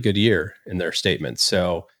a pretty good year in their statements.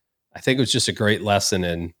 So I think it was just a great lesson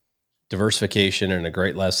in diversification and a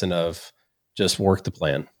great lesson of just work the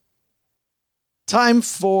plan. Time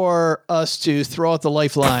for us to throw out the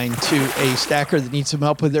lifeline to a stacker that needs some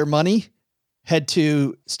help with their money. Head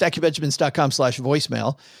to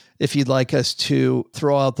stackingbenjamins.com/voicemail if you'd like us to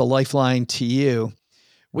throw out the lifeline to you.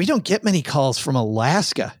 We don't get many calls from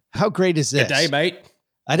Alaska. How great is this? Good day, mate.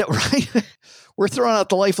 I don't, right? We're throwing out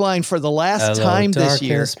the lifeline for the last time this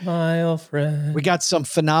year. My old friend. We got some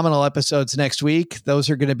phenomenal episodes next week. Those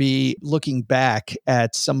are going to be looking back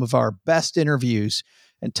at some of our best interviews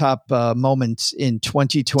and top moments in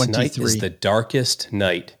 2023. Tonight is the darkest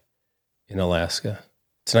night in Alaska.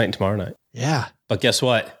 Tonight and tomorrow night. Yeah. But guess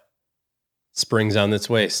what? Spring's on its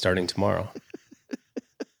way starting tomorrow.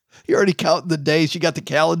 You're already counting the days. You got the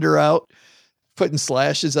calendar out, putting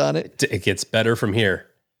slashes on it. It gets better from here.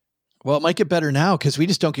 Well, it might get better now because we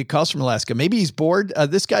just don't get calls from Alaska. Maybe he's bored.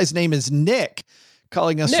 This guy's name is Nick,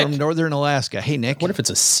 calling us from northern Alaska. Hey, Nick. What if it's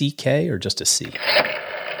a CK or just a C?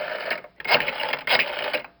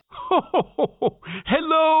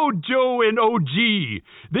 Hello, Joe and OG.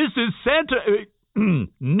 This is Santa...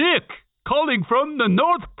 Nick, calling from the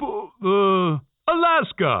North...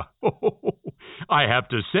 Alaska. I have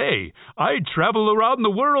to say, I travel around the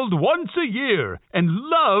world once a year and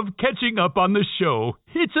love catching up on the show.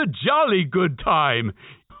 It's a jolly good time.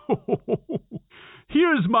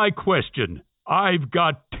 Here's my question. I've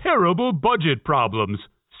got terrible budget problems.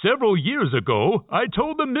 Several years ago, I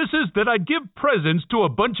told the missus that I'd give presents to a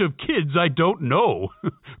bunch of kids I don't know.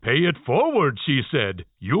 Pay it forward, she said.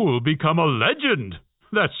 You'll become a legend.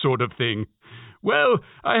 That sort of thing. Well,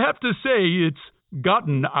 I have to say it's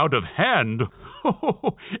gotten out of hand.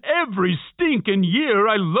 Every stinking year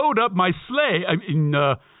I load up my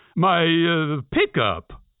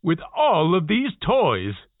pickup with all of these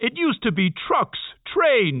toys. It used to be trucks,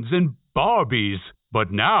 trains, and Barbies. But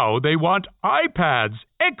now they want iPads,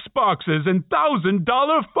 Xboxes, and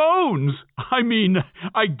 $1,000 phones. I mean,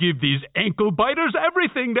 I give these ankle biters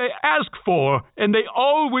everything they ask for, and they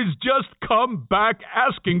always just come back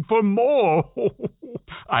asking for more.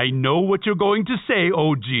 I know what you're going to say,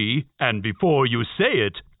 OG, and before you say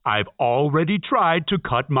it, I've already tried to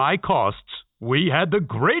cut my costs. We had the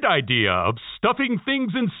great idea of stuffing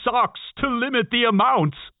things in socks to limit the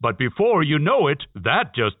amounts, but before you know it,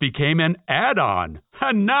 that just became an add-on.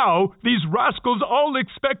 And now, these rascals all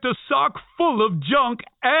expect a sock full of junk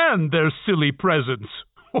and their silly presents.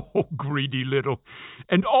 Oh, greedy little.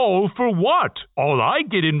 And all for what? All I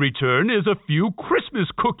get in return is a few Christmas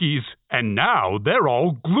cookies, and now they're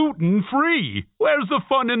all gluten-free. Where's the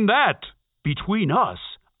fun in that? Between us,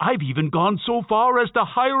 I've even gone so far as to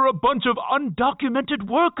hire a bunch of undocumented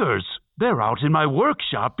workers. They're out in my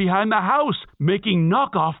workshop behind the house, making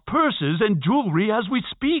knockoff purses and jewelry as we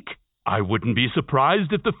speak. I wouldn't be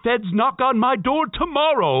surprised if the feds knock on my door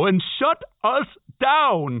tomorrow and shut us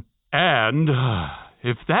down. And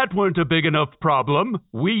if that weren't a big enough problem,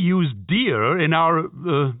 we use deer in our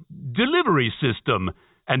delivery system.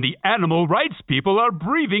 And the animal rights people are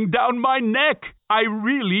breathing down my neck. I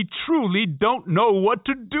really, truly don't know what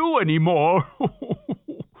to do anymore.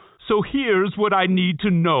 So here's what I need to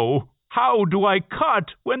know. How do I cut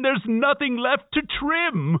when there's nothing left to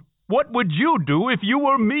trim? What would you do if you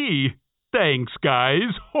were me? Thanks,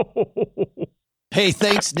 guys. Hey,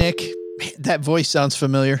 thanks, Nick. That voice sounds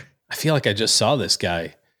familiar. I feel like I just saw this guy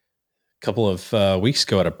a couple of weeks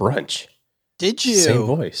ago at a brunch. Did you? Same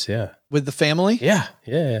voice, yeah. With the family? Yeah.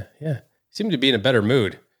 Seemed to be in a better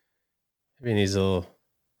mood. Maybe he needs a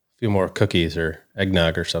few more cookies or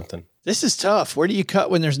eggnog or something. This is tough. Where do you cut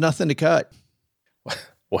when there's nothing to cut?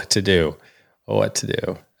 What to do?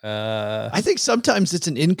 I think sometimes it's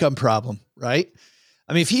an income problem, right?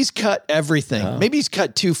 I mean, if he's cut everything, maybe he's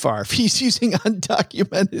cut too far. If he's using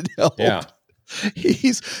undocumented help,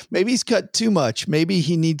 maybe he's cut too much. Maybe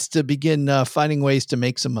he needs to begin finding ways to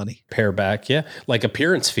make some money. Pare back, like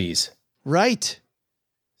appearance fees. Right.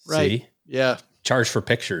 See? Yeah. Charge for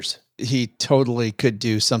pictures. He totally could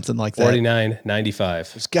do something like that.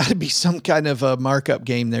 $49.95. There's got to be some kind of a markup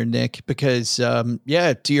game there, Nick, because, to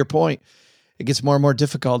your point, it gets more and more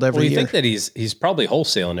difficult every year. You think that he's probably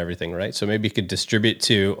wholesaling everything, right? So maybe he could distribute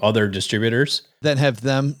to other distributors. Then have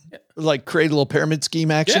them like create a little pyramid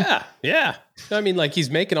scheme action. Yeah. I mean, like he's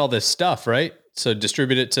making all this stuff, right? So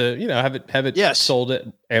distribute it to, have it sold at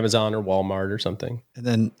Amazon or Walmart or something.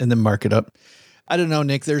 And then mark it up. I don't know,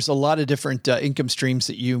 Nick, there's a lot of different income streams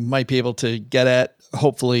that you might be able to get at.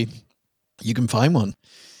 Hopefully you can find one.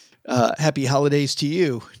 Happy holidays to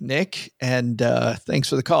you, Nick. And thanks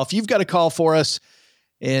for the call. If you've got a call for us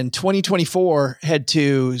in 2024, head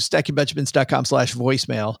to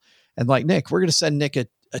stackingbenjamins.com/voicemail. And like Nick, we're going to send Nick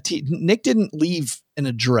Nick didn't leave an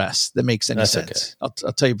address that makes any sense. Okay.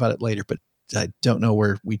 I'll tell you about it later, but I don't know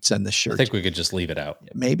where we'd send this shirt. I think we could just leave it out.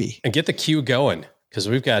 Maybe. And get the queue going, because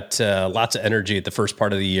we've got lots of energy at the first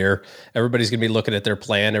part of the year. Everybody's going to be looking at their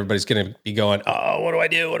plan. Everybody's going to be going, oh, what do I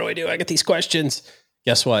do? What do I do? I get these questions.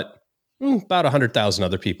 Guess what? About 100,000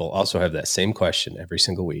 other people also have that same question every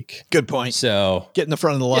single week. Good point. So get in the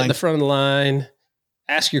front of the line. Get in the front of the line.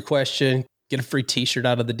 Ask your question. Get a free t-shirt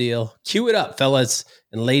out of the deal. Cue it up, fellas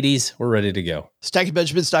and ladies. We're ready to go.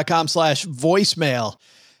 stackingbenjamins.com/voicemail.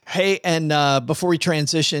 Hey, and before we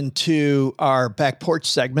transition to our back porch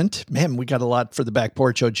segment, man, we got a lot for the back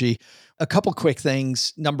porch, OG. A couple quick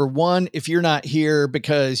things. Number one, if you're not here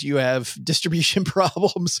because you have distribution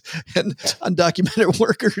problems and undocumented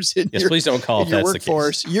workers in please don't call if your that's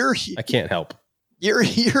workforce, the case. I can't help. You're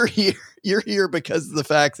here because of the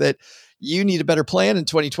fact that you need a better plan in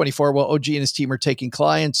 2024. Well, OG and his team are taking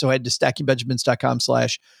clients. So head to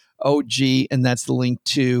stackingbenjamins.com/OG, and that's the link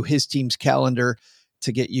to his team's calendar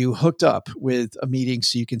to get you hooked up with a meeting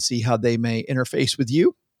so you can see how they may interface with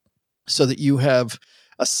you so that you have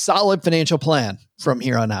a solid financial plan from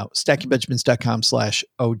here on out.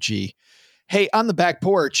 stackingbenjamins.com/OG. Hey, on the back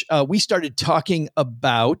porch, we started talking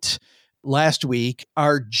about last week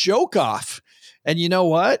our joke off. And you know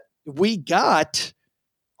what? We got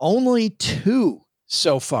only 2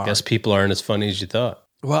 so far. Guess people aren't as funny as you thought.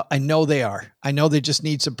 Well, I know they are. I know they just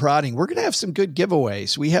need some prodding. We're going to have some good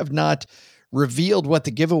giveaways. We have not revealed what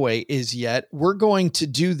the giveaway is yet. We're going to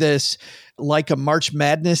do this like a March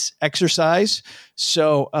Madness exercise.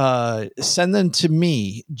 So send them to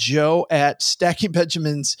me, Joe at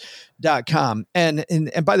stackingbenjamins.com. And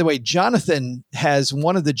by the way, Jonathan has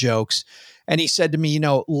one of the jokes, and he said to me,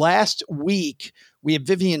 last week we had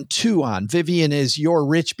Vivian 2 on. Vivian is your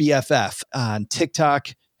rich BFF on TikTok,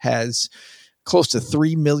 has close to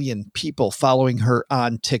 3 million people following her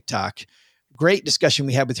on TikTok. Great discussion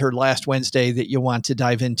we had with her last Wednesday that you'll want to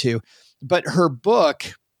dive into. But her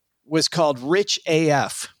book was called Rich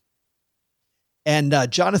AF. And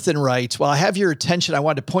Jonathan writes, while I have your attention, I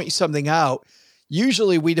wanted to point you something out.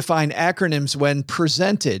 Usually we define acronyms when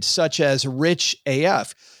presented, such as Rich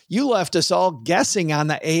AF. You left us all guessing on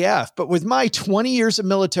the AF, but with my 20 years of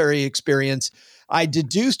military experience, I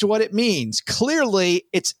deduced what it means. Clearly,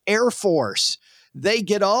 it's Air Force. They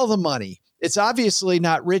get all the money. It's obviously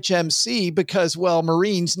not Rich MC because, well,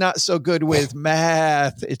 Marines not so good with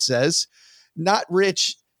math, it says. Not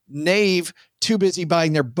Rich Nave, too busy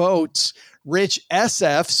buying their boats. Rich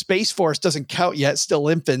SF, Space Force doesn't count yet, still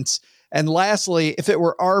infants. And lastly, if it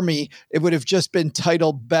were Army, it would have just been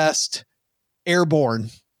titled Best Airborne.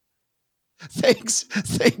 Thanks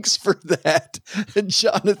for that. And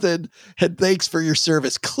Jonathan, and thanks for your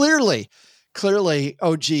service. Clearly,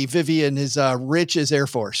 OG, Vivian is rich as Air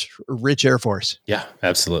Force, rich Air Force. Yeah,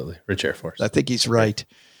 absolutely. Rich Air Force. I think he's right.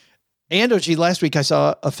 And OG, last week I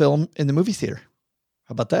saw a film in the movie theater.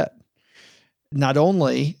 How about that? Not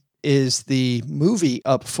only is the movie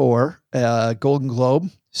up for Golden Globe,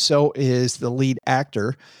 so is the lead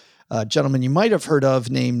actor, a gentleman you might have heard of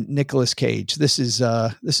named Nicolas Cage. This is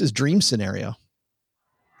Dream Scenario.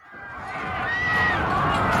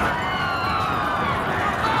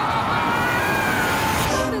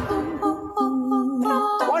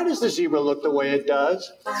 Why does the zebra look the way it does?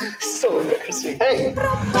 So embarrassing. Hey,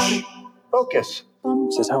 focus.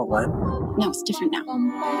 Is this how it went? No, it's different now.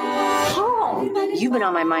 Oh, you've been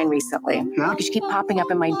on my mind recently. Yeah? Because you keep popping up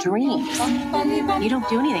in my dreams. You don't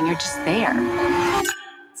do anything. You're just there.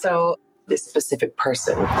 So this specific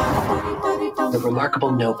person, the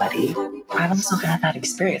remarkable nobody, I've also had that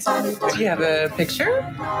experience. Do you have a picture?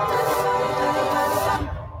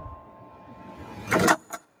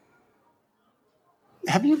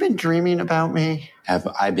 Have you been dreaming about me? Have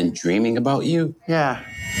I been dreaming about you? Yeah.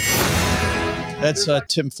 That's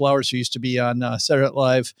Tim Flowers, who used to be on Saturday Night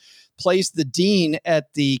Live, plays the dean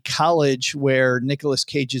at the college where Nicolas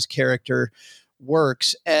Cage's character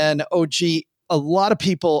works. And OG, a lot of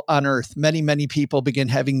people on Earth, many, many people begin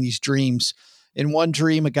having these dreams. In one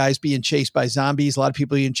dream, a guy's being chased by zombies. A lot of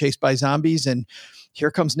people being chased by zombies. And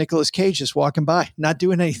Here comes Nicolas Cage just walking by, not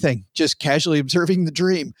doing anything, just casually observing the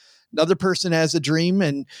dream. Another person has a dream,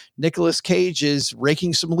 and Nicolas Cage is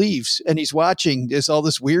raking some leaves, and he's watching as all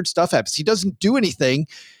this weird stuff happens. He doesn't do anything.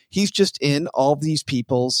 He's just in all these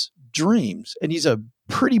people's dreams, and he's a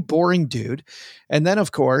pretty boring dude. And then,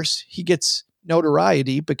 of course, he gets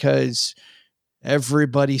notoriety because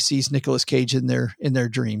everybody sees Nicolas Cage in their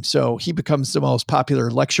dream. So he becomes the most popular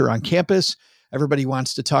lecturer on campus. Everybody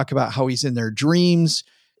wants to talk about how he's in their dreams,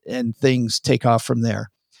 and things take off from there.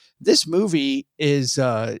 This movie is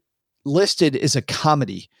listed as a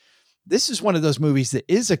comedy. This is one of those movies that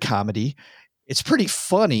is a comedy. It's pretty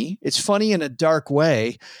funny. It's funny in a dark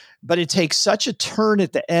way, but it takes such a turn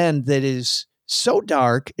at the end that is so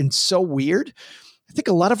dark and so weird. I think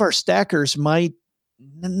a lot of our stackers might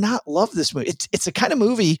not love this movie. It's a kind of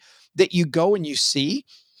movie that you go and you see,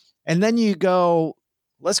 and then you go,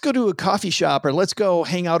 let's go to a coffee shop, or let's go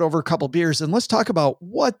hang out over a couple beers, and let's talk about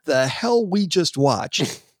what the hell we just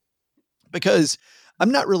watched. Because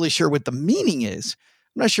I'm not really sure what the meaning is.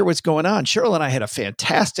 I'm not sure what's going on. Cheryl and I had a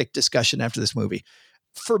fantastic discussion after this movie.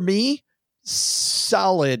 For me,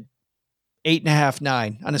 solid 8.5,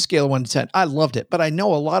 9 on a scale of 1 to 10. I loved it, but I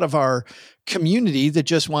know a lot of our community that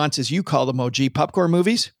just wants, as you call them, OG popcorn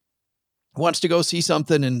movies, wants to go see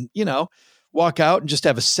something and, walk out and just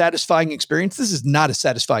have a satisfying experience. This is not a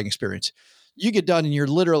satisfying experience. You get done and you're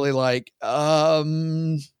literally like,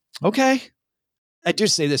 okay. I do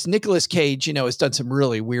say this, Nicolas Cage, has done some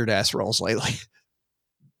really weird ass roles lately.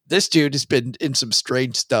 This dude has been in some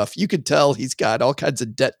strange stuff. You can tell he's got all kinds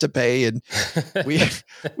of debt to pay, and we I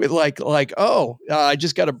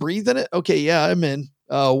just got to breathe in it. Okay, yeah, I'm in.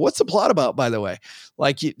 What's the plot about, by the way?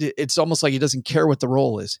 Like, it's almost like he doesn't care what the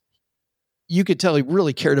role is. You could tell he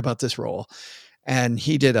really cared about this role, and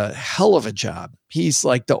he did a hell of a job. He's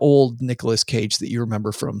like the old Nicolas Cage that you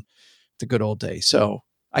remember from the good old days. So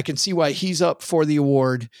I can see why he's up for the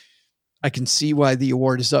award. I can see why the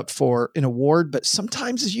award is up for an award, but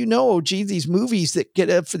sometimes, as these movies that get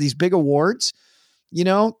up for these big awards, you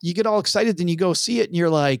get all excited, then you go see it and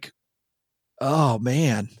you're like, oh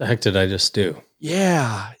man, the heck did I just do?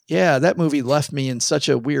 Yeah. That movie left me in such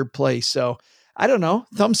a weird place. So I don't know,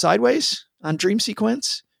 thumb sideways on Dream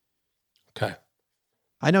Sequence. Okay.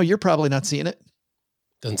 I know you're probably not seeing it.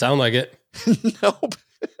 Doesn't sound like it. Nope.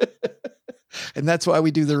 And that's why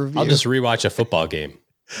we do the review. I'll just rewatch a football game.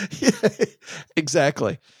 Yeah,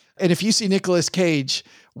 exactly. And if you see Nicolas Cage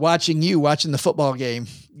watching the football game,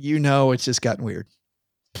 it's just gotten weird.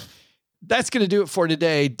 That's going to do it for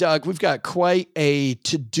today. Doug, we've got quite a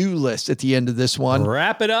to-do list at the end of this one.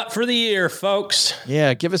 Wrap it up for the year, folks.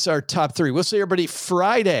 Yeah, give us our top 3. We'll see everybody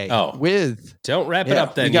Friday Don't wrap it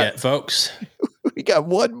up then yet, folks. We got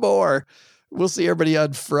one more. We'll see everybody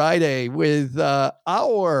on Friday with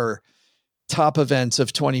our top events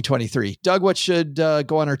of 2023. Doug, what should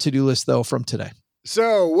go on our to-do list, though, from today?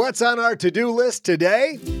 So what's on our to-do list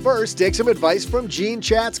today? First, take some advice from Gene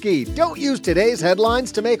Chatzky. Don't use today's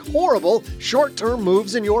headlines to make horrible short-term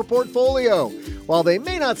moves in your portfolio. While they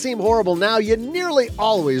may not seem horrible now, you nearly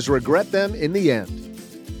always regret them in the end.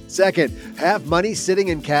 Second, have money sitting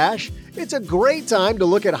in cash? It's a great time to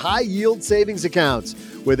look at high-yield savings accounts.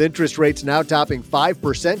 With interest rates now topping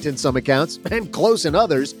 5% in some accounts and close in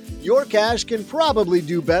others, your cash can probably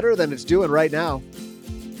do better than it's doing right now.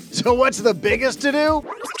 So what's the biggest to do?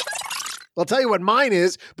 I'll tell you what mine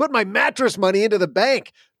is. Put my mattress money into the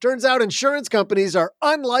bank. Turns out insurance companies are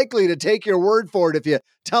unlikely to take your word for it if you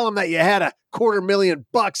tell them that you had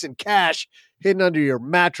 $250,000 in cash hidden under your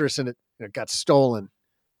mattress and it got stolen.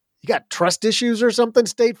 You got trust issues or something,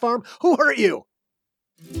 State Farm? Who hurt you?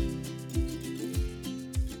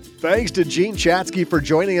 Thanks to Gene Chatzky for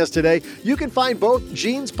joining us today. You can find both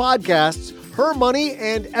Gene's podcasts, Her Money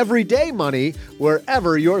and Everyday Money,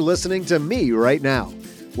 wherever you're listening to me right now.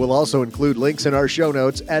 We'll also include links in our show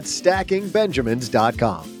notes at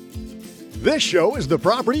stackingbenjamins.com. This show is the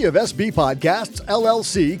property of SB Podcasts,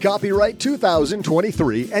 LLC, copyright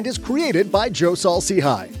 2023, and is created by Joe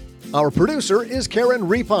Saul-Sehy. Our producer is Karen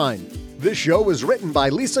Repine. This show was written by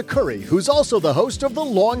Lisa Curry, who's also the host of the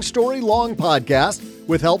Long Story Long podcast,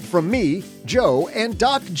 with help from me, Joe, and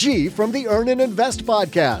Doc G from the Earn and Invest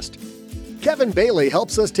podcast. Kevin Bailey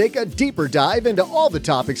helps us take a deeper dive into all the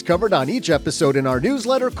topics covered on each episode in our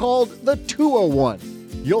newsletter called The 201.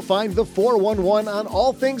 You'll find the 411 on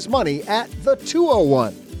all things money at The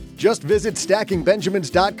 201. Just visit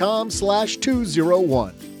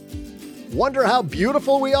stackingbenjamins.com/201. Wonder how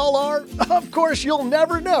beautiful we all are? Of course, you'll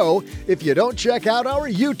never know if you don't check out our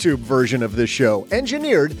YouTube version of this show,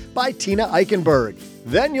 engineered by Tina Eichenberg.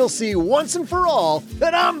 Then you'll see once and for all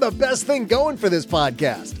that I'm the best thing going for this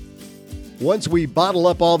podcast. Once we bottle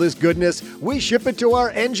up all this goodness, we ship it to our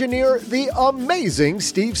engineer, the amazing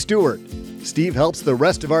Steve Stewart. Steve helps the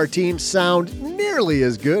rest of our team sound nearly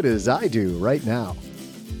as good as I do right now.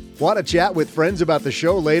 Want to chat with friends about the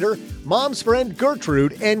show later? Mom's friend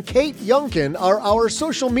Gertrude and Kate Youngkin are our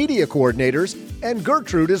social media coordinators, and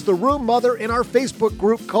Gertrude is the room mother in our Facebook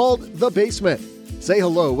group called The Basement. Say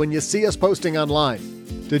hello when you see us posting online.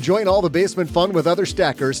 To join all the basement fun with other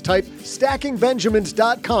stackers, type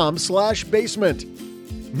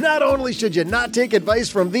stackingbenjamins.com/basement. Not only should you not take advice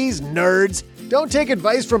from these nerds, don't take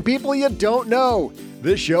advice from people you don't know.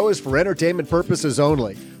 This show is for entertainment purposes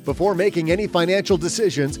only. Before making any financial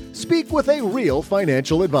decisions, speak with a real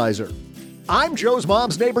financial advisor. I'm Joe's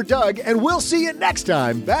mom's neighbor, Doug, and we'll see you next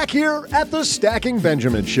time back here at the Stacking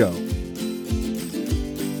Benjamins Show.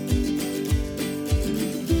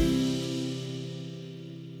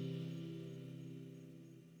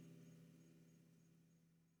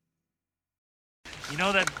 You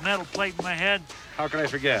know that metal plate in my head? How can I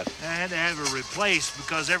forget? I had to have it replaced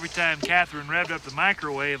because every time Catherine revved up the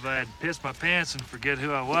microwave, I'd piss my pants and forget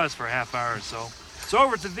who I was for a half hour or so. So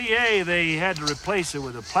over at the VA, they had to replace it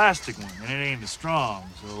with a plastic one, and it ain't as strong,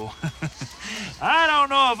 so... I don't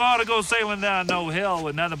know if I ought to go sailing down no hill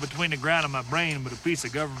with nothing between the ground and my brain but a piece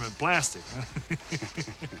of government plastic.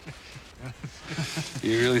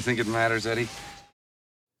 You really think it matters, Eddie?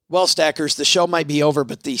 Well, Stackers, the show might be over,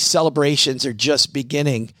 but the celebrations are just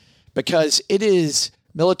beginning because it is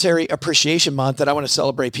Military Appreciation Month, and I want to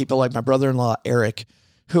celebrate people like my brother-in-law, Eric,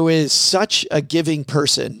 who is such a giving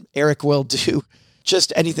person. Eric will do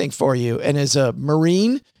just anything for you. And as a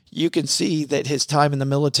Marine, you can see that his time in the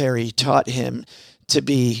military taught him to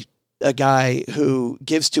be a guy who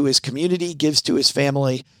gives to his community, gives to his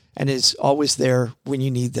family, and is always there when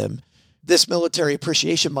you need them. This Military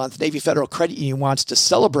Appreciation Month, Navy Federal Credit Union wants to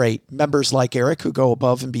celebrate members like Eric who go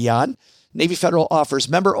above and beyond. Navy Federal offers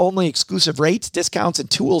member-only exclusive rates, discounts,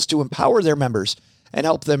 and tools to empower their members and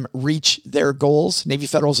help them reach their goals. Navy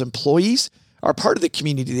Federal's employees are part of the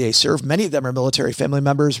community they serve. Many of them are military family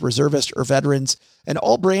members, reservists, or veterans, and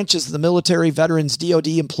all branches of the military, veterans, DoD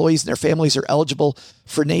employees, and their families are eligible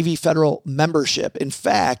for Navy Federal membership. In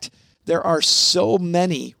fact, there are so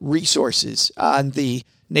many resources on the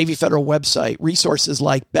Navy Federal website, resources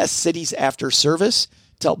like Best Cities After Service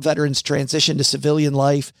to help veterans transition to civilian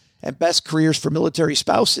life, and Best Careers for Military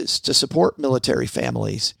Spouses to support military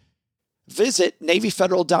families. Visit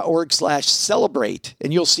NavyFederal.org/celebrate,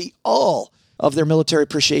 and you'll see all of their Military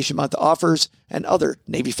Appreciation Month offers and other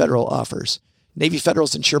Navy Federal offers. Navy Federal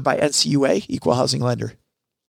is insured by NCUA, Equal Housing Lender.